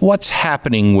what's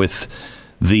happening with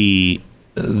the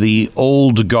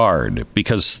old guard,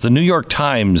 because the New York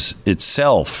Times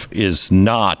itself is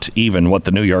not even what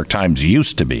the New York Times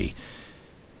used to be.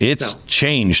 It's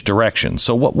changed direction.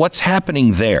 So what's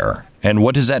happening there, and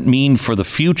what does that mean for the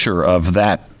future of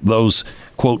those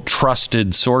quote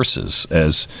trusted sources,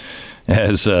 as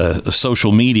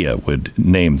social media would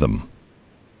name them?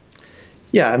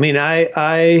 Yeah, I mean,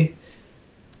 the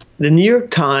New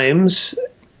York Times,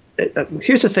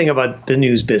 here's the thing about the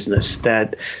news business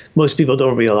that most people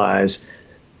don't realize.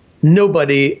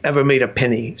 Nobody ever made a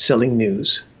penny selling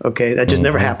news. Okay, that just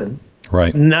never happened.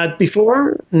 Right. Not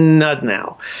before, not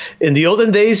now. In the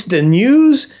olden days, the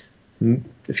news,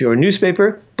 if you're a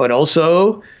newspaper, but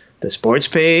also the sports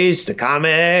page, the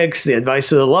comics, the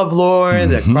advice of the lovelorn,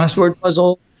 the crossword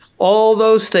puzzle, all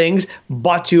those things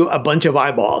bought you a bunch of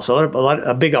eyeballs,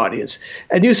 a big audience.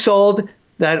 And you sold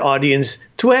that audience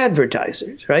to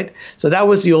advertisers, right? So that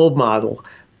was the old model.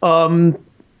 The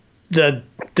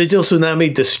digital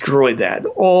tsunami destroyed that.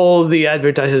 All the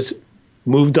advertisers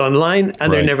moved online,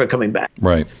 and they're never coming back.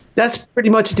 Right. That's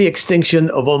pretty much the extinction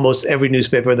of almost every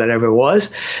newspaper that ever was.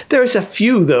 There's a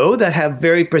few, though, that have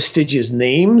very prestigious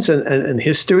names and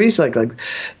histories, like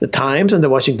the Times and the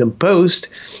Washington Post,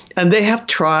 and they have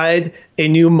tried a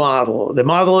new model. The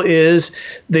model is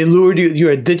they lured you.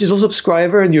 You're a digital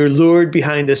subscriber, and you're lured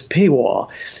behind this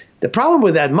paywall. The problem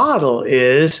with that model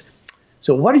is,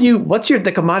 so what's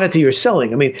the commodity you're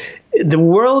selling? I mean, the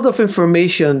world of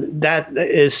information that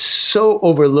is so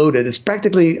overloaded, it's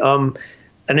practically an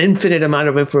infinite amount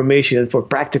of information for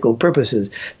practical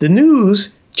purposes. The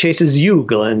news chases you,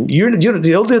 Glenn.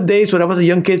 The older days when I was a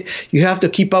young kid, you have to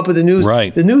keep up with the news.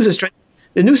 Right. The news is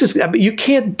you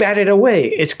can't bat it away.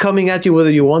 It's coming at you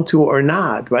whether you want to or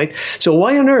not, right? So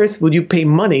why on earth would you pay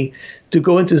money to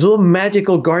go into this little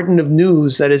magical garden of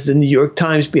news that is the New York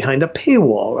Times behind a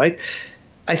paywall, right?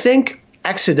 I think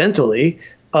accidentally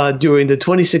during the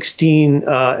 2016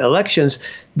 elections,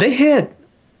 they hit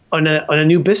on a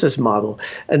new business model.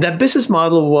 And that business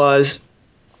model was,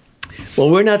 well,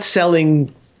 we're not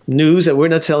selling news and we're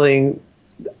not selling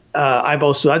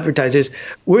eyeballs to advertisers.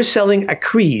 We're selling a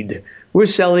creed. We're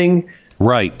selling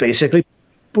basically.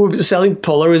 We're selling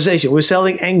polarization. We're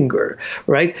selling anger,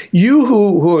 right? You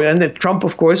who and Trump,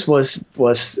 of course, was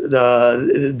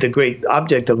the great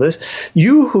object of this.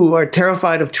 You who are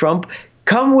terrified of Trump,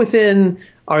 come within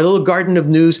our little garden of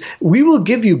news. We will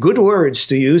give you good words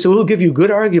to use. We'll give you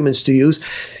good arguments to use.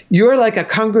 You're like a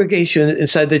congregation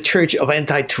inside the church of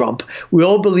anti-Trump. We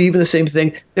all believe in the same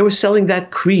thing. They were selling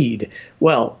that creed.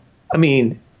 Well, I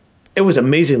mean, it was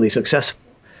amazingly successful.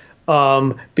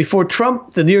 Before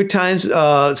Trump, the New York Times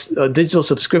digital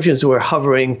subscriptions were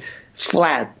hovering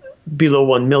flat below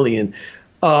 1 million.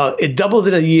 It doubled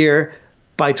in a year.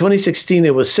 By 2016,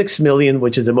 it was 6 million,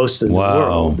 which is the most in the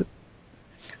world.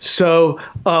 So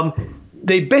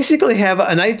they basically have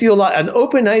an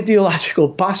open ideological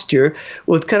posture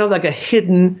with kind of like a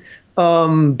hidden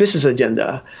business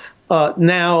agenda.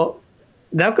 Now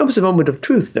comes the moment of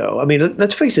truth, though. I mean,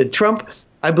 let's face it. Trump,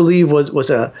 I believe, was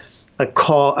an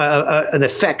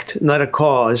effect, not a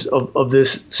cause of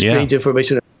this strange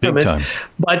information. Big time.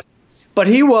 But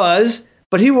he was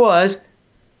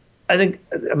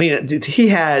I mean,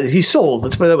 he sold,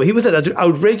 let's put it that way. He was an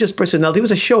outrageous personality. He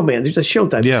was a showman. He was a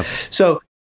showtime. Yeah. So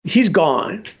he's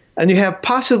gone. And you have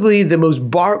possibly the most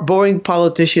boring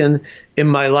politician in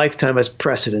my lifetime as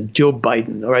president, Joe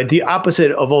Biden, all right? The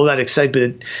opposite of all that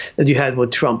excitement that you had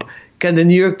with Trump. Can the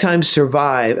New York Times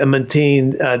survive and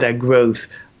maintain that growth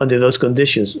under those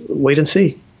conditions? Wait and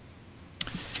see.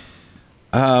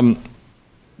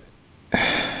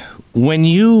 When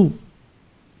you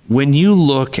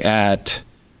look at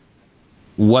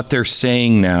what they're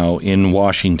saying now in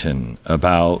Washington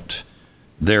about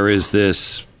there is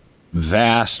this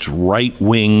vast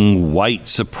right-wing white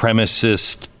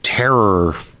supremacist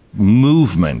terror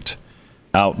movement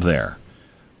out there,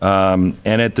 and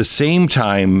at the same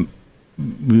time,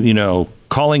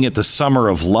 calling it the summer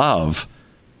of love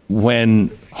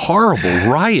when horrible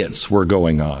riots were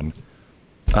going on.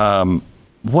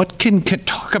 What can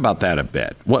talk about that a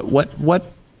bit?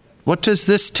 What does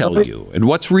this tell you, and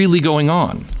what's really going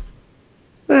on?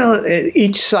 Well,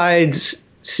 each side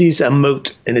sees a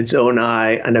mote in its own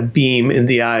eye and a beam in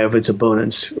the eye of its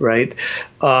opponents, right?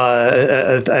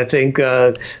 I think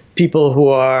people who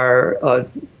are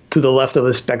to the left of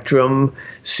the spectrum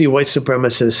see white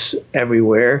supremacists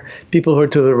everywhere. People who are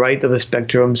to the right of the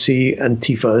spectrum see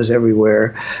Antifas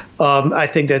everywhere. I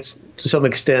think that's to some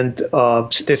extent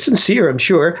they're sincere, I'm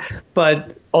sure,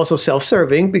 but also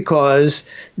self-serving, because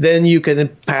then you can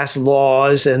pass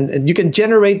laws and you can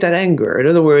generate that anger. In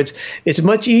other words, it's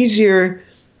much easier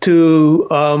to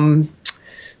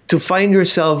find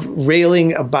yourself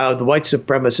railing about white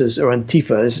supremacists or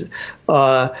Antifas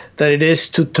than it is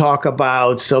to talk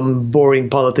about some boring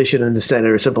politician in the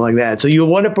Senate or something like that. So you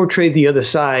want to portray the other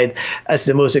side as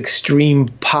the most extreme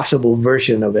possible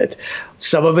version of it.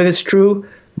 Some of it is true.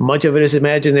 Much of it is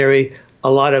imaginary. A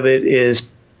lot of it is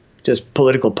just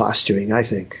political posturing, I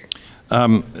think.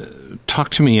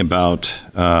 Talk to me about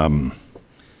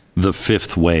the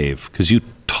fifth wave, because you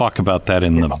talk about that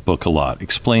in the book a lot.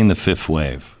 Explain the fifth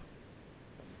wave.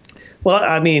 Well,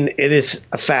 I mean, it is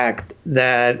a fact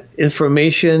that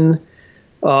information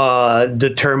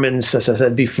determines, as I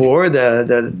said before,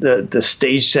 the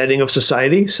stage setting of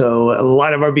society. So a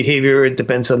lot of our behavior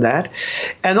depends on that.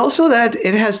 And also that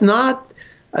it has not,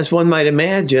 as one might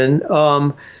imagine,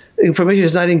 information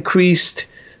has not increased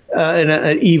in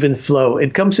an even flow.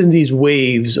 It comes in these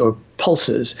waves or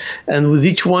pulses, and with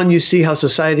each one you see how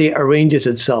society arranges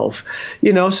itself.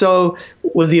 So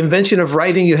with the invention of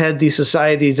writing, you had these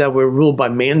societies that were ruled by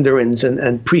mandarins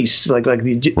and priests, like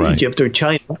Egypt or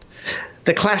China.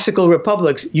 The classical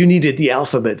republics, you needed the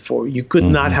alphabet for. You could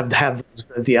not have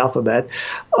the alphabet.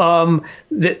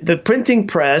 The printing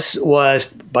press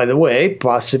was, by the way,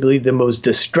 possibly the most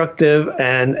destructive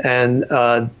and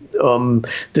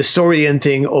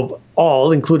disorienting of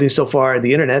all, including so far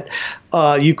the internet.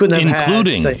 You couldn't have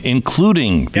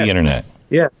including the internet.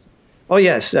 Yes. Oh,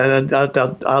 yes. And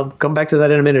I'll come back to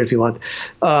that in a minute if you want.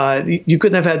 You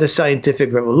couldn't have had the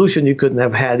scientific revolution. You couldn't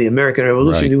have had the American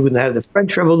Revolution. Right. You couldn't have the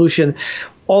French Revolution.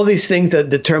 All these things that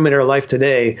determine our life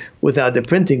today without the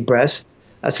printing press.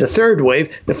 That's the third wave.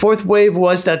 The fourth wave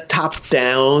was that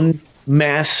top-down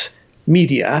mass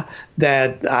media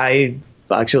that I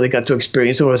actually got to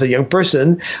experience when I was a young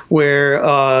person, where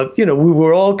we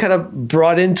were all kind of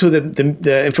brought into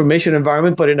the information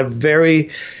environment, but in a very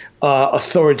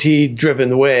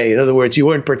authority-driven way. In other words, you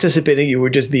weren't participating; you were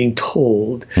just being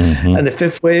told. And the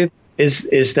fifth wave is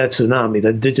that tsunami,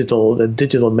 that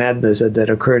digital madness that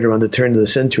occurred around the turn of the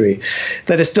century,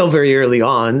 that is still very early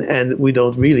on, and we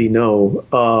don't really know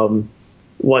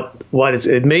what is.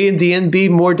 It may in the end be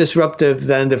more disruptive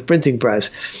than the printing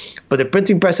press, but the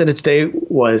printing press in its day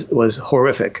was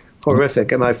horrific.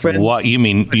 And my friend, what you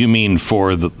mean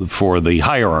for the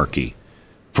hierarchy,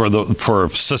 for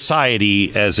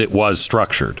society as it was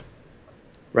structured,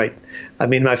 right? I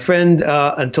mean, my friend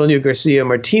Antonio Garcia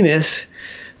Martinez,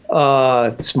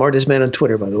 smartest man on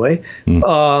Twitter, by the way,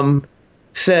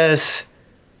 says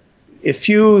if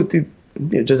you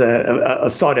just a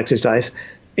thought exercise.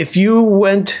 If you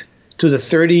went to the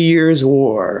 30 Years'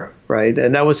 War, right,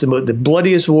 and that was the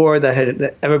bloodiest war that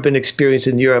had ever been experienced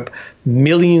in Europe,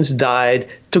 millions died,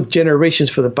 took generations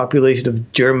for the population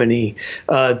of Germany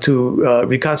to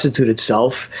reconstitute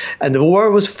itself, and the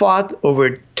war was fought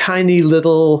over tiny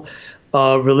little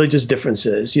religious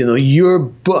differences. Your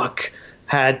book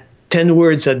had 10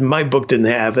 words that my book didn't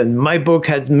have, and my book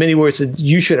had many words that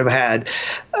you should have had.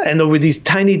 And over these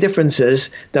tiny differences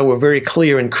that were very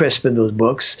clear and crisp in those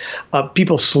books,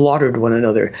 people slaughtered one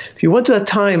another. If you went to that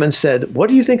time and said, what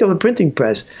do you think of the printing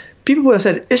press? People would have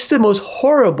said, it's the most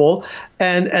horrible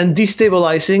and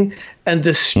destabilizing and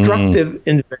destructive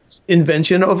invention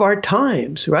invention of our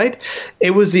times, right?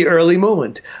 It was the early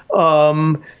moment. We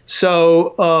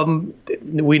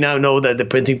now know that the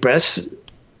printing press,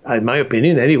 in my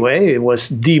opinion anyway, it was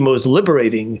the most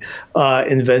liberating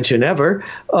invention ever.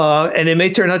 And it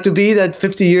may turn out to be that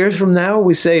 50 years from now,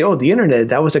 we say, oh, the internet,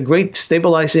 that was a great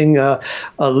stabilizing,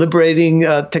 liberating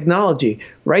technology.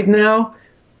 Right now,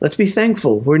 let's be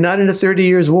thankful. We're not in a 30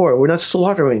 years war. We're not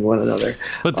slaughtering one another.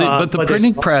 But the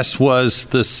printing press was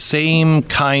the same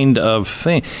kind of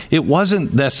thing. It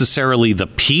wasn't necessarily the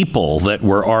people that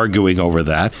were arguing over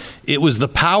that. It was the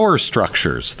power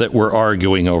structures that were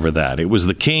arguing over that. It was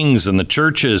the kings and the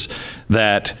churches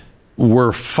that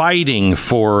were fighting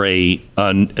for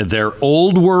their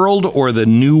old world or the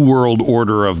new world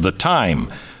order of the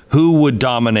time. Who would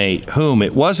dominate whom?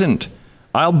 It wasn't.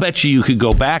 I'll bet you could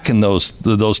go back in those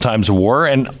times of war,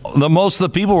 and most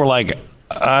of the people were like,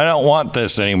 I don't want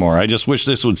this anymore. I just wish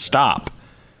this would stop.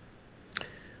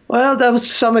 Well, that was to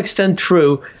some extent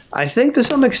true. I think to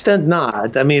some extent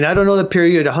not. I mean, I don't know the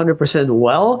period 100%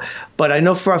 well, but I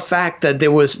know for a fact that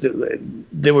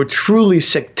there were truly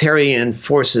sectarian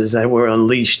forces that were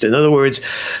unleashed. In other words,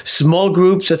 small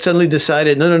groups that suddenly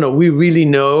decided, no, we really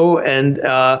know, and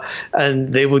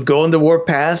they would go on the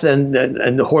warpath, and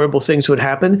the horrible things would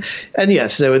happen. And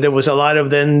yes, there was a lot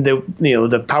of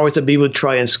the powers that be would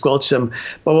try and squelch them.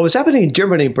 But what was happening in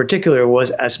Germany in particular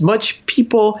was as much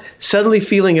people suddenly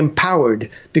feeling empowered,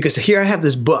 because here I have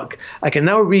this book. I can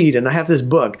now read, and I have this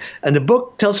book, and the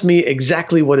book tells me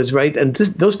exactly what is right. And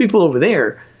those people over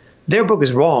there, their book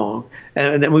is wrong,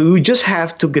 and we just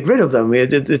have to get rid of them. When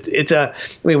it's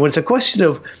a question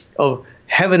of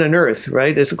heaven and earth,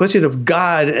 right? It's a question of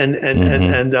God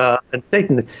and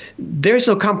Satan. There's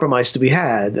no compromise to be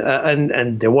had,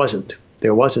 and there wasn't.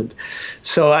 There wasn't.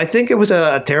 So I think it was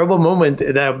a terrible moment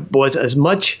that was as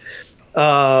much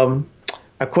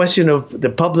a question of the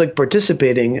public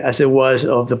participating as it was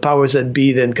of the powers that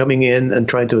be then coming in and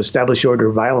trying to establish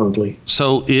order violently.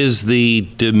 So is the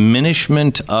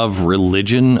diminishment of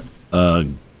religion a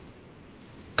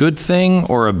good thing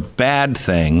or a bad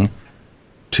thing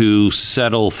to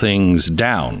settle things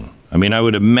down? I mean, I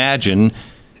would imagine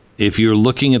if you're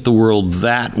looking at the world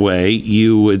that way,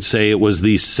 you would say it was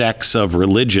the sects of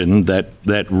religion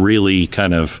that really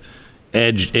kind of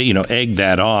egged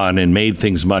that on and made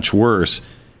things much worse.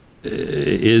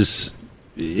 Is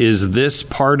this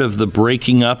part of the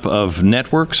breaking up of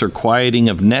networks or quieting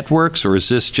of networks, or is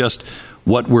this just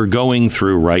what we're going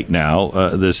through right now?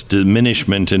 This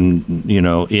diminishment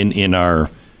in our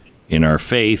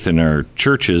faith and our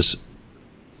churches,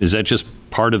 is that just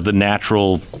part of the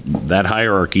natural? That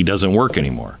hierarchy doesn't work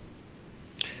anymore.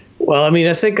 Well, I mean,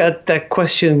 I think that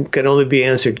question can only be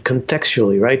answered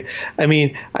contextually, right? I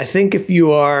mean, I think if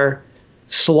you are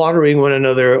slaughtering one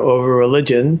another over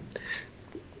religion,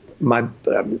 my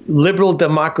liberal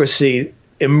democracy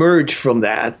emerged from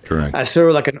that. Correct. As sort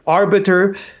of like an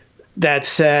arbiter that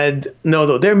said,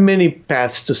 no, there are many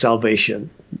paths to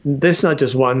salvation. There's not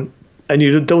just one, and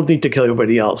you don't need to kill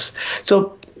everybody else.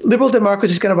 So liberal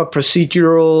democracy is kind of a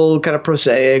procedural, kind of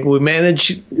prosaic. We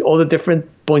manage all the different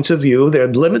points of view. There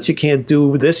are limits. You can't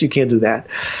do this. You can't do that.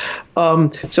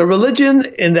 So religion,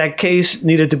 in that case,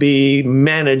 needed to be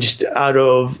managed out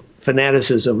of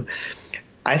fanaticism.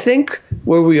 I think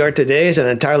where we are today is an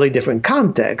entirely different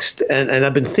context, and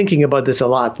I've been thinking about this a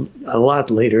lot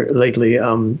lately,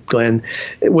 Glenn,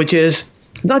 which is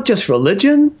not just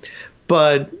religion,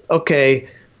 but okay,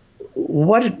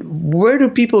 where do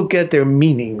people get their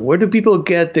meaning? Where do people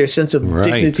get their sense of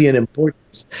dignity and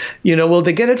importance? Well,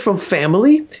 they get it from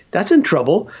family. That's in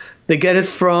trouble. They get it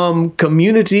from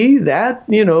community. That,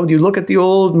 you look at the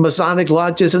old Masonic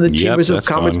lodges and the chambers of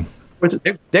commerce.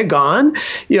 They're gone,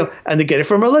 and they get it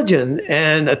from religion,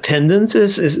 and attendance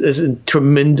is in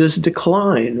tremendous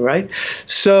decline, right?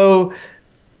 So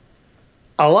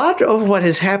a lot of what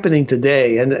is happening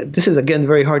today, and this is, again,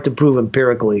 very hard to prove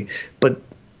empirically, but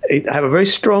I have a very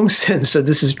strong sense that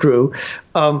this is true,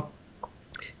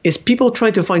 is people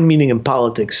trying to find meaning in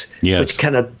politics, which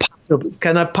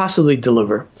cannot possibly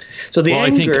deliver. So the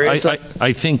anger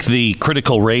I think the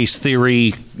critical race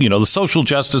theory, the social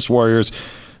justice warriors,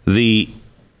 the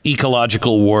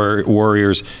ecological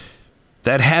warriors,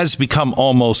 that has become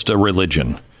almost a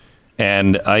religion.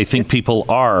 And I think people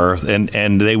are,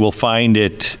 and they will find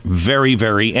it very,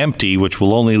 very empty, which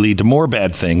will only lead to more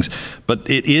bad things. But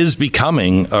it is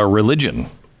becoming a religion,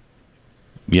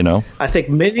 I think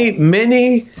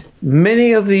many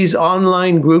of these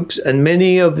online groups and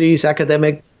many of these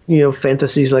academic,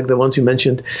 fantasies like the ones you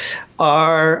mentioned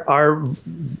are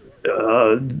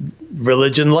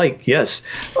religion-like, yes.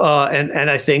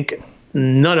 And I think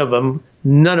none of them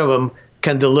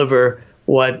can deliver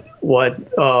what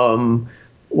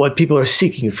people are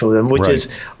seeking from them, which is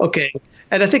okay.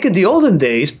 And I think in the olden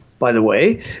days, by the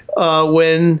way,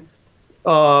 when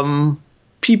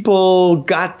people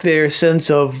got their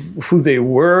sense of who they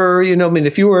were, I mean,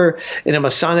 if you were in a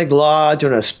Masonic lodge or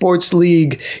in a sports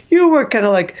league, you were kind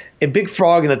of like a big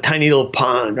frog in a tiny little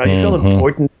pond, right? You felt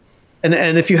important.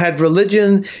 And if you had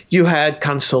religion, you had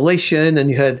consolation, and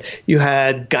you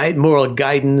had moral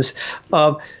guidance.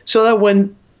 So that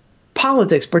when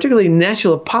politics, particularly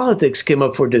national politics, came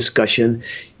up for discussion,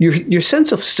 your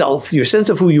sense of self, your sense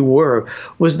of who you were,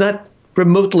 was not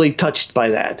remotely touched by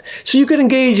that. So you could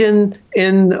engage in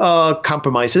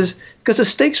compromises because the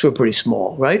stakes were pretty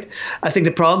small, right? I think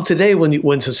the problem today,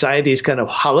 when society is kind of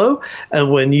hollow,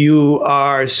 and when you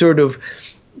are sort of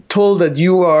told that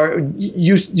you're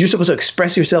supposed to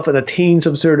express yourself and attain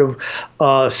some sort of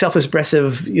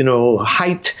self-expressive,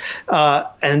 height,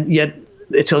 and yet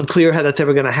it's unclear how that's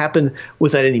ever going to happen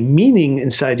without any meaning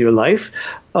inside your life,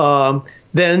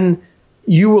 then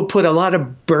you will put a lot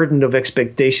of burden of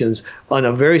expectations on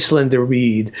a very slender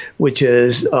reed, which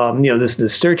is,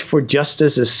 this search for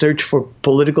justice, this search for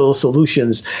political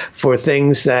solutions for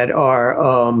things that are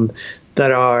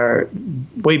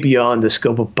way beyond the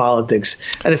scope of politics.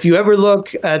 And if you ever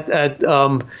look at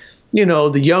the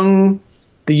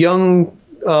young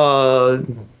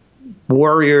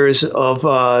warriors of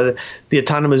the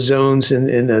autonomous zones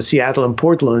in Seattle and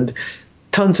Portland,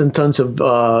 tons and tons of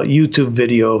YouTube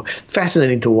video,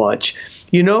 fascinating to watch.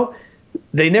 They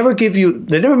never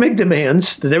make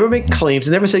demands, they never make claims,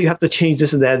 they never say you have to change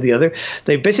this and that and the other.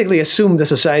 They basically assume the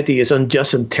society is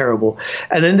unjust and terrible.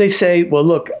 And then they say, well,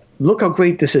 look how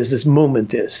great this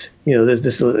moment is. There's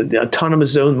this the autonomous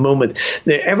zone moment.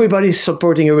 Everybody's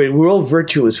supporting everybody. We're all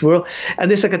virtuous.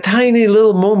 And there's like a tiny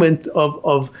little moment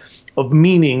of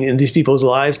meaning in these people's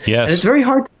lives. Yes. And it's very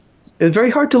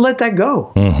hard to let that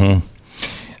go. Mm-hmm.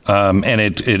 And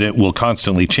it will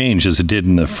constantly change, as it did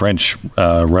in the French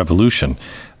Revolution.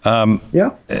 Yeah.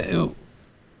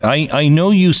 I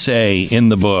know you say in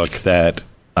the book that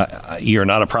you're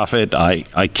not a prophet.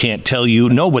 I can't tell you.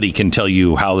 Nobody can tell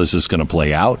you how this is going to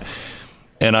play out.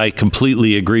 And I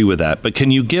completely agree with that. But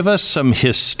can you give us some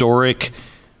historic,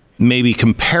 maybe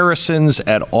comparisons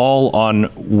at all on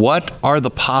what are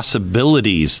the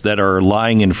possibilities that are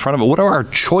lying in front of it? What are our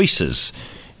choices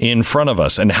in front of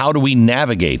us, and how do we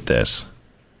navigate this?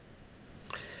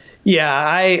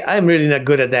 Yeah, I'm really not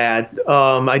good at that.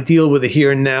 I deal with the here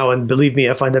and now, and believe me,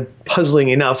 I find it puzzling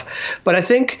enough. But I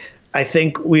think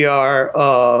we are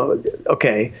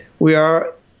okay. We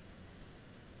are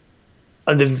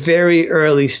on the very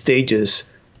early stages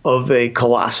of a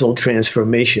colossal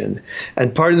transformation,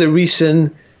 and part of the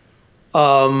reason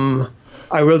I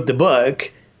wrote the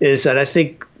book is that I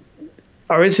think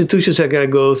our institutions are going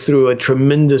to go through a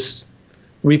tremendous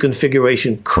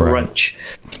reconfiguration crunch.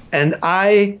 Right. And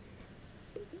I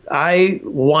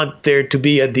want there to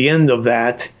be at the end of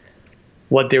that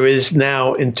what there is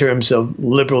now in terms of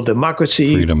liberal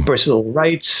democracy, freedom, personal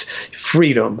rights,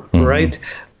 freedom, right?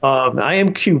 I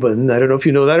am Cuban. I don't know if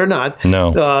you know that or not.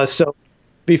 No. So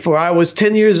before I was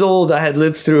 10 years old, I had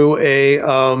lived through a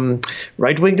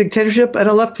right-wing dictatorship and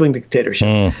a left-wing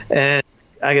dictatorship. And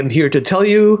I am here to tell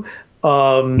you,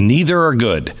 neither are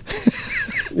good.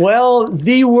 Well,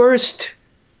 the worst,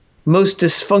 most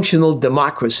dysfunctional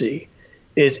democracy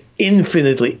is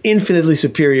infinitely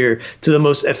superior to the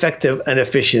most effective and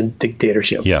efficient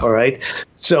dictatorship. Yeah. All right.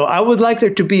 So I would like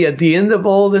there to be, at the end of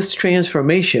all this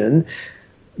transformation,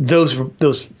 those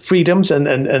freedoms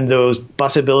and those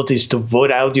possibilities to vote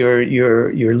out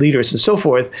your leaders and so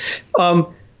forth.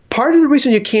 Part of the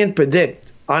reason you can't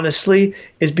predict, honestly,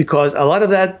 is because a lot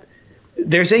of that,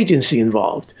 there's agency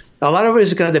involved. A lot of it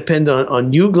is going to depend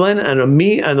on you, Glenn, and on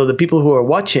me, and on the people who are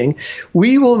watching.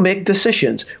 We will make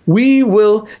decisions. The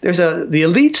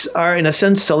elites are, in a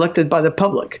sense, selected by the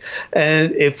public.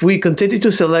 And if we continue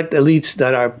to select elites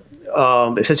that are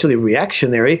essentially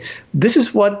reactionary, this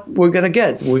is what we're going to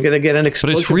get. We're going to get an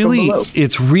explosion from below.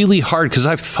 It's really hard, because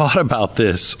I've thought about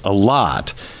this a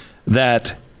lot,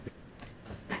 that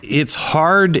it's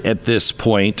hard at this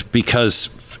point because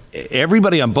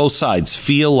everybody on both sides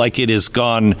feel like it has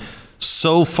gone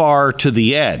so far to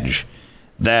the edge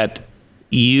that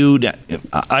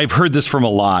I've heard this from a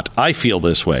lot. I feel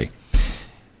this way.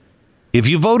 If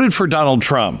you voted for Donald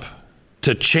Trump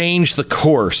to change the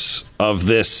course of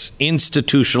this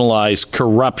institutionalized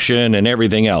corruption and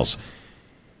everything else,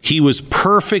 he was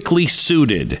perfectly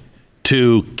suited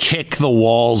to kick the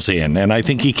walls in. And I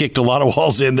think he kicked a lot of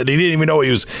walls in that he didn't even know he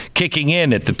was kicking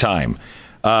in at the time.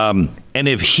 And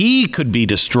if he could be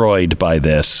destroyed by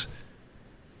this,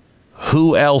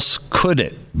 who else could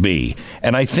it be?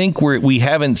 And I think we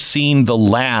haven't seen the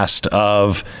last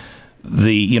of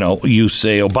the, you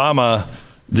say Obama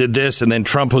did this and then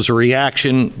Trump was a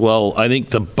reaction. Well, I think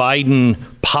the Biden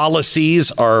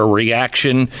policies are a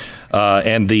reaction,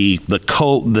 and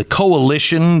the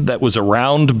coalition that was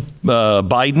around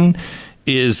Biden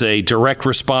is a direct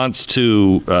response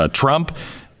to Trump.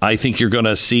 I think you're going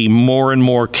to see more and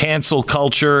more cancel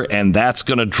culture, and that's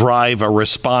going to drive a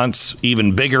response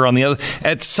even bigger on the other.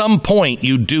 At some point,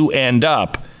 you do end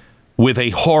up with a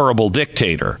horrible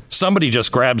dictator. Somebody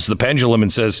just grabs the pendulum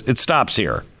and says, it stops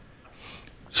here.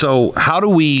 So how do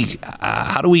we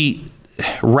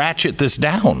ratchet this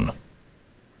down?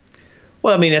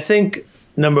 Well, I mean, I think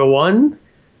number one,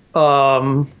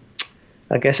 I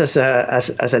guess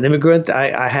as an immigrant,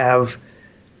 I have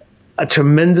a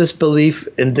tremendous belief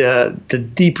in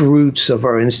the deep roots of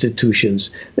our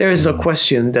institutions. There is no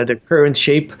question that the current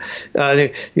shape,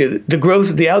 the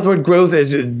growth, the outward growth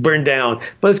is burned down,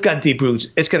 but it's got deep roots.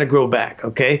 It's going to grow back.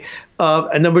 Okay.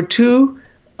 And number two,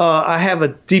 I have a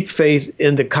deep faith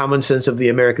in the common sense of the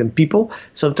American people.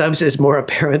 Sometimes it's more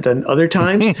apparent than other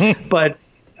times, but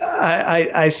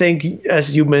I think,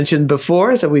 as you mentioned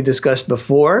before, as we discussed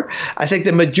before, I think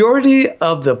the majority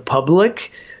of the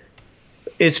public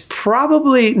is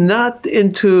probably not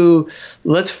into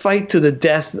let's fight to the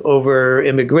death over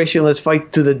immigration. Let's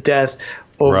fight to the death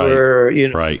over,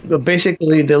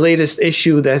 basically the latest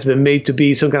issue that's been made to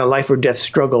be some kind of life or death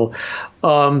struggle.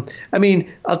 I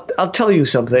mean, I'll tell you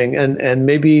something, and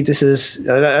maybe this is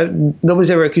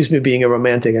nobody's ever accused me of being a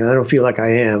romantic, and I don't feel like I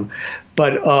am,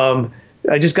 but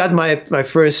I just got my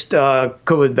first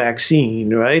COVID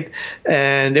vaccine, right?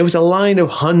 And there was a line of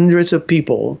hundreds of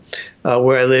people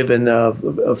where I live in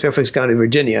Fairfax County,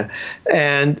 Virginia.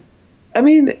 And I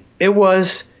mean, it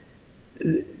was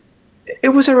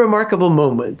a remarkable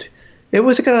moment. It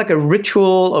was kind of like a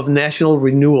ritual of national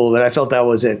renewal that I felt that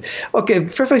was it. Okay,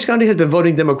 Fairfax County has been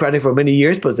voting Democratic for many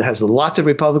years, but it has lots of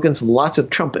Republicans, lots of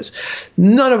Trumpists.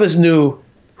 None of us knew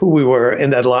who we were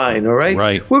in that line, all right?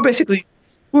 Right.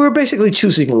 We were basically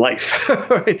choosing life,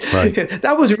 right?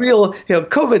 That was real,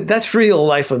 COVID, that's real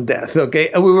life and death, okay?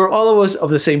 And we were all of us of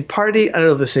the same party and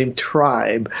of the same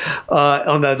tribe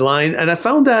on that line. And I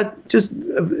found that just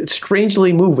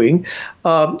strangely moving.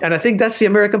 And I think that's the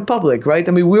American public, right?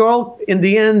 I mean, we're all, in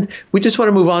the end, we just want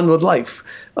to move on with life.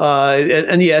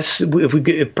 And yes, if we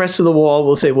get pressed to the wall,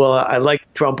 we'll say, well, I like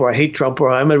Trump or I hate Trump or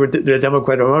I'm a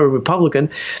Democrat or I'm a Republican.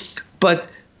 But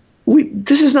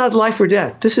this is not life or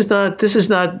death. This is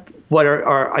not what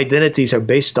our identities are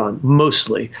based on,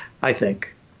 mostly, I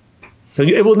think.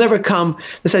 It will never come,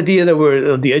 this idea that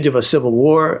we're on the edge of a civil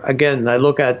war. Again, I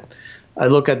look at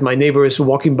my neighbors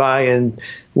walking by and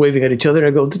waving at each other, and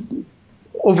I go,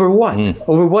 over what?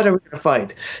 Over what are we going to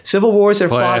fight? Civil wars are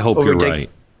fought. I hope you're right.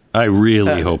 I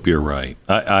really hope you're right.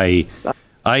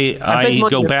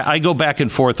 I go back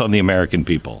and forth on the American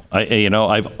people.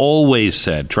 I've always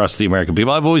said, trust the American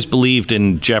people. I've always believed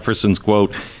in Jefferson's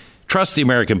quote, trust the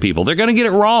American people. They're going to get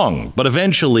it wrong, but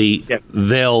eventually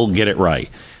they'll get it right.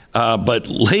 But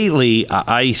lately,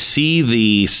 I see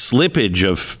the slippage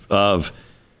of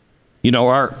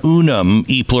our unum,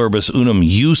 e pluribus unum,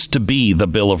 used to be the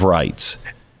Bill of Rights.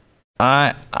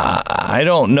 I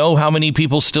don't know how many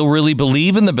people still really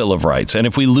believe in the Bill of Rights. And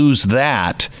if we lose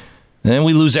that, then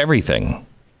we lose everything.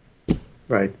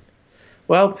 Right.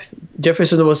 Well,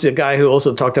 Jefferson was the guy who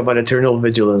also talked about eternal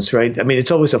vigilance, right? I mean, it's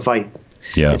always a fight.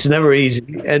 Yeah. It's never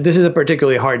easy. And this is a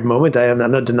particularly hard moment. I'm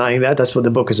not denying that. That's what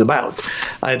the book is about.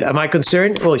 Am I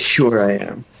concerned? Well, sure I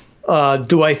am.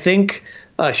 Do I think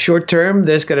short term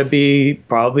there's going to be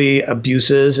probably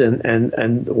abuses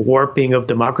and warping of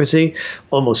democracy?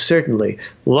 Almost certainly.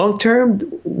 Long term,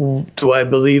 do I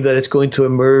believe that it's going to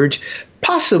emerge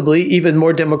possibly even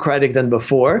more democratic than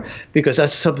before, because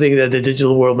that's something that the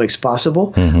digital world makes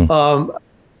possible? Mm-hmm.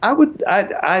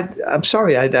 I'm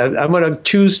sorry. I'm going to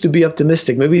choose to be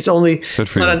optimistic. Maybe it's only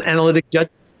not an analytic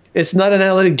judgment. It's not an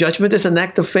analytic judgment. It's an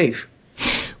act of faith.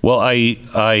 Well,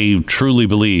 I truly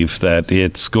believe that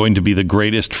it's going to be the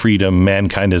greatest freedom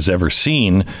mankind has ever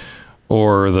seen,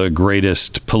 or the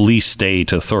greatest police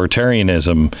state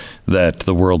authoritarianism that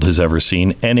the world has ever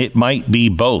seen. And it might be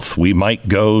both. We might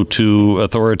go to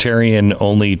authoritarian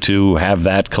only to have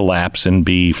that collapse and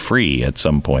be free at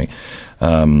some point.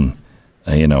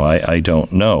 I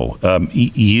don't know.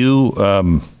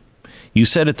 You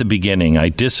said at the beginning, I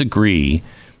disagree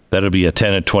that it'll be a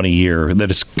 10 or 20 year,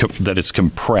 that it's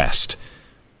compressed.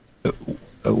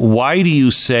 Why do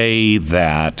you say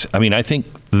that? I mean, I think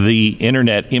the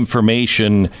internet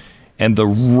information And the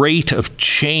rate of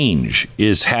change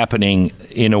is happening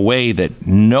in a way that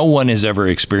no one has ever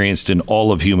experienced in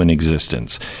all of human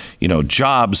existence. You know,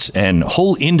 jobs and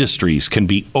whole industries can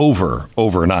be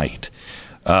overnight.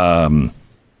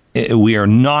 We are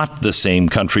not the same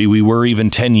country we were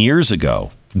even 10 years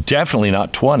ago. Definitely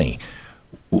not 20.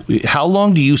 How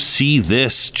long do you see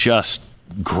this just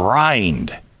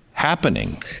grind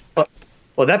happening?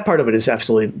 Well, that part of it is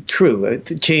absolutely true.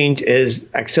 The change is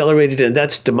accelerated, and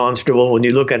that's demonstrable when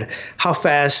you look at how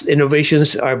fast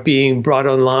innovations are being brought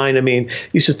online. I mean, it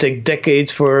used to take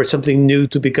decades for something new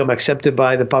to become accepted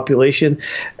by the population.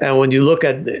 And when you look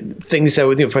at things that,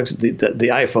 for example, the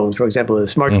iPhone, for example, the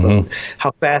smartphone,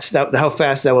 how fast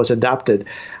that was adopted.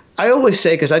 I always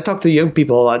say, because I talk to young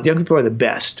people a lot, young people are the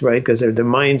best, right? Because their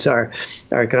minds are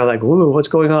kind of like, whoa, what's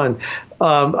going on?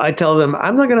 I tell them,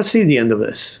 I'm not going to see the end of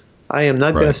this. I am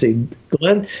not going to see.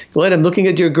 Glenn, I'm looking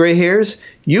at your gray hairs.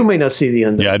 You may not see the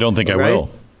end of it. Yeah, I don't think I will.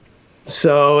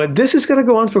 So this is going to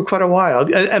go on for quite a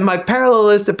while. And my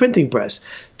parallel is the printing press.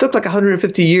 It took like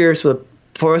 150 years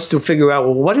for us to figure out,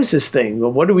 well, what is this thing?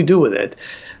 Well, what do we do with it?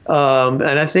 And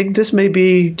I think this may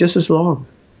be just as long.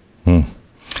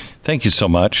 Thank you so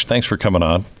much. Thanks for coming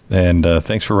on. And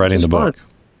thanks for writing the book.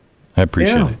 I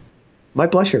appreciate it. My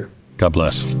pleasure. God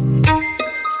bless.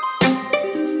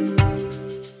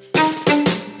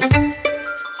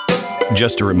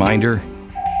 Just a reminder,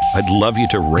 I'd love you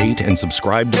to rate and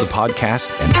subscribe to the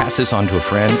podcast and pass this on to a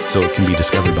friend so it can be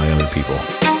discovered by other people.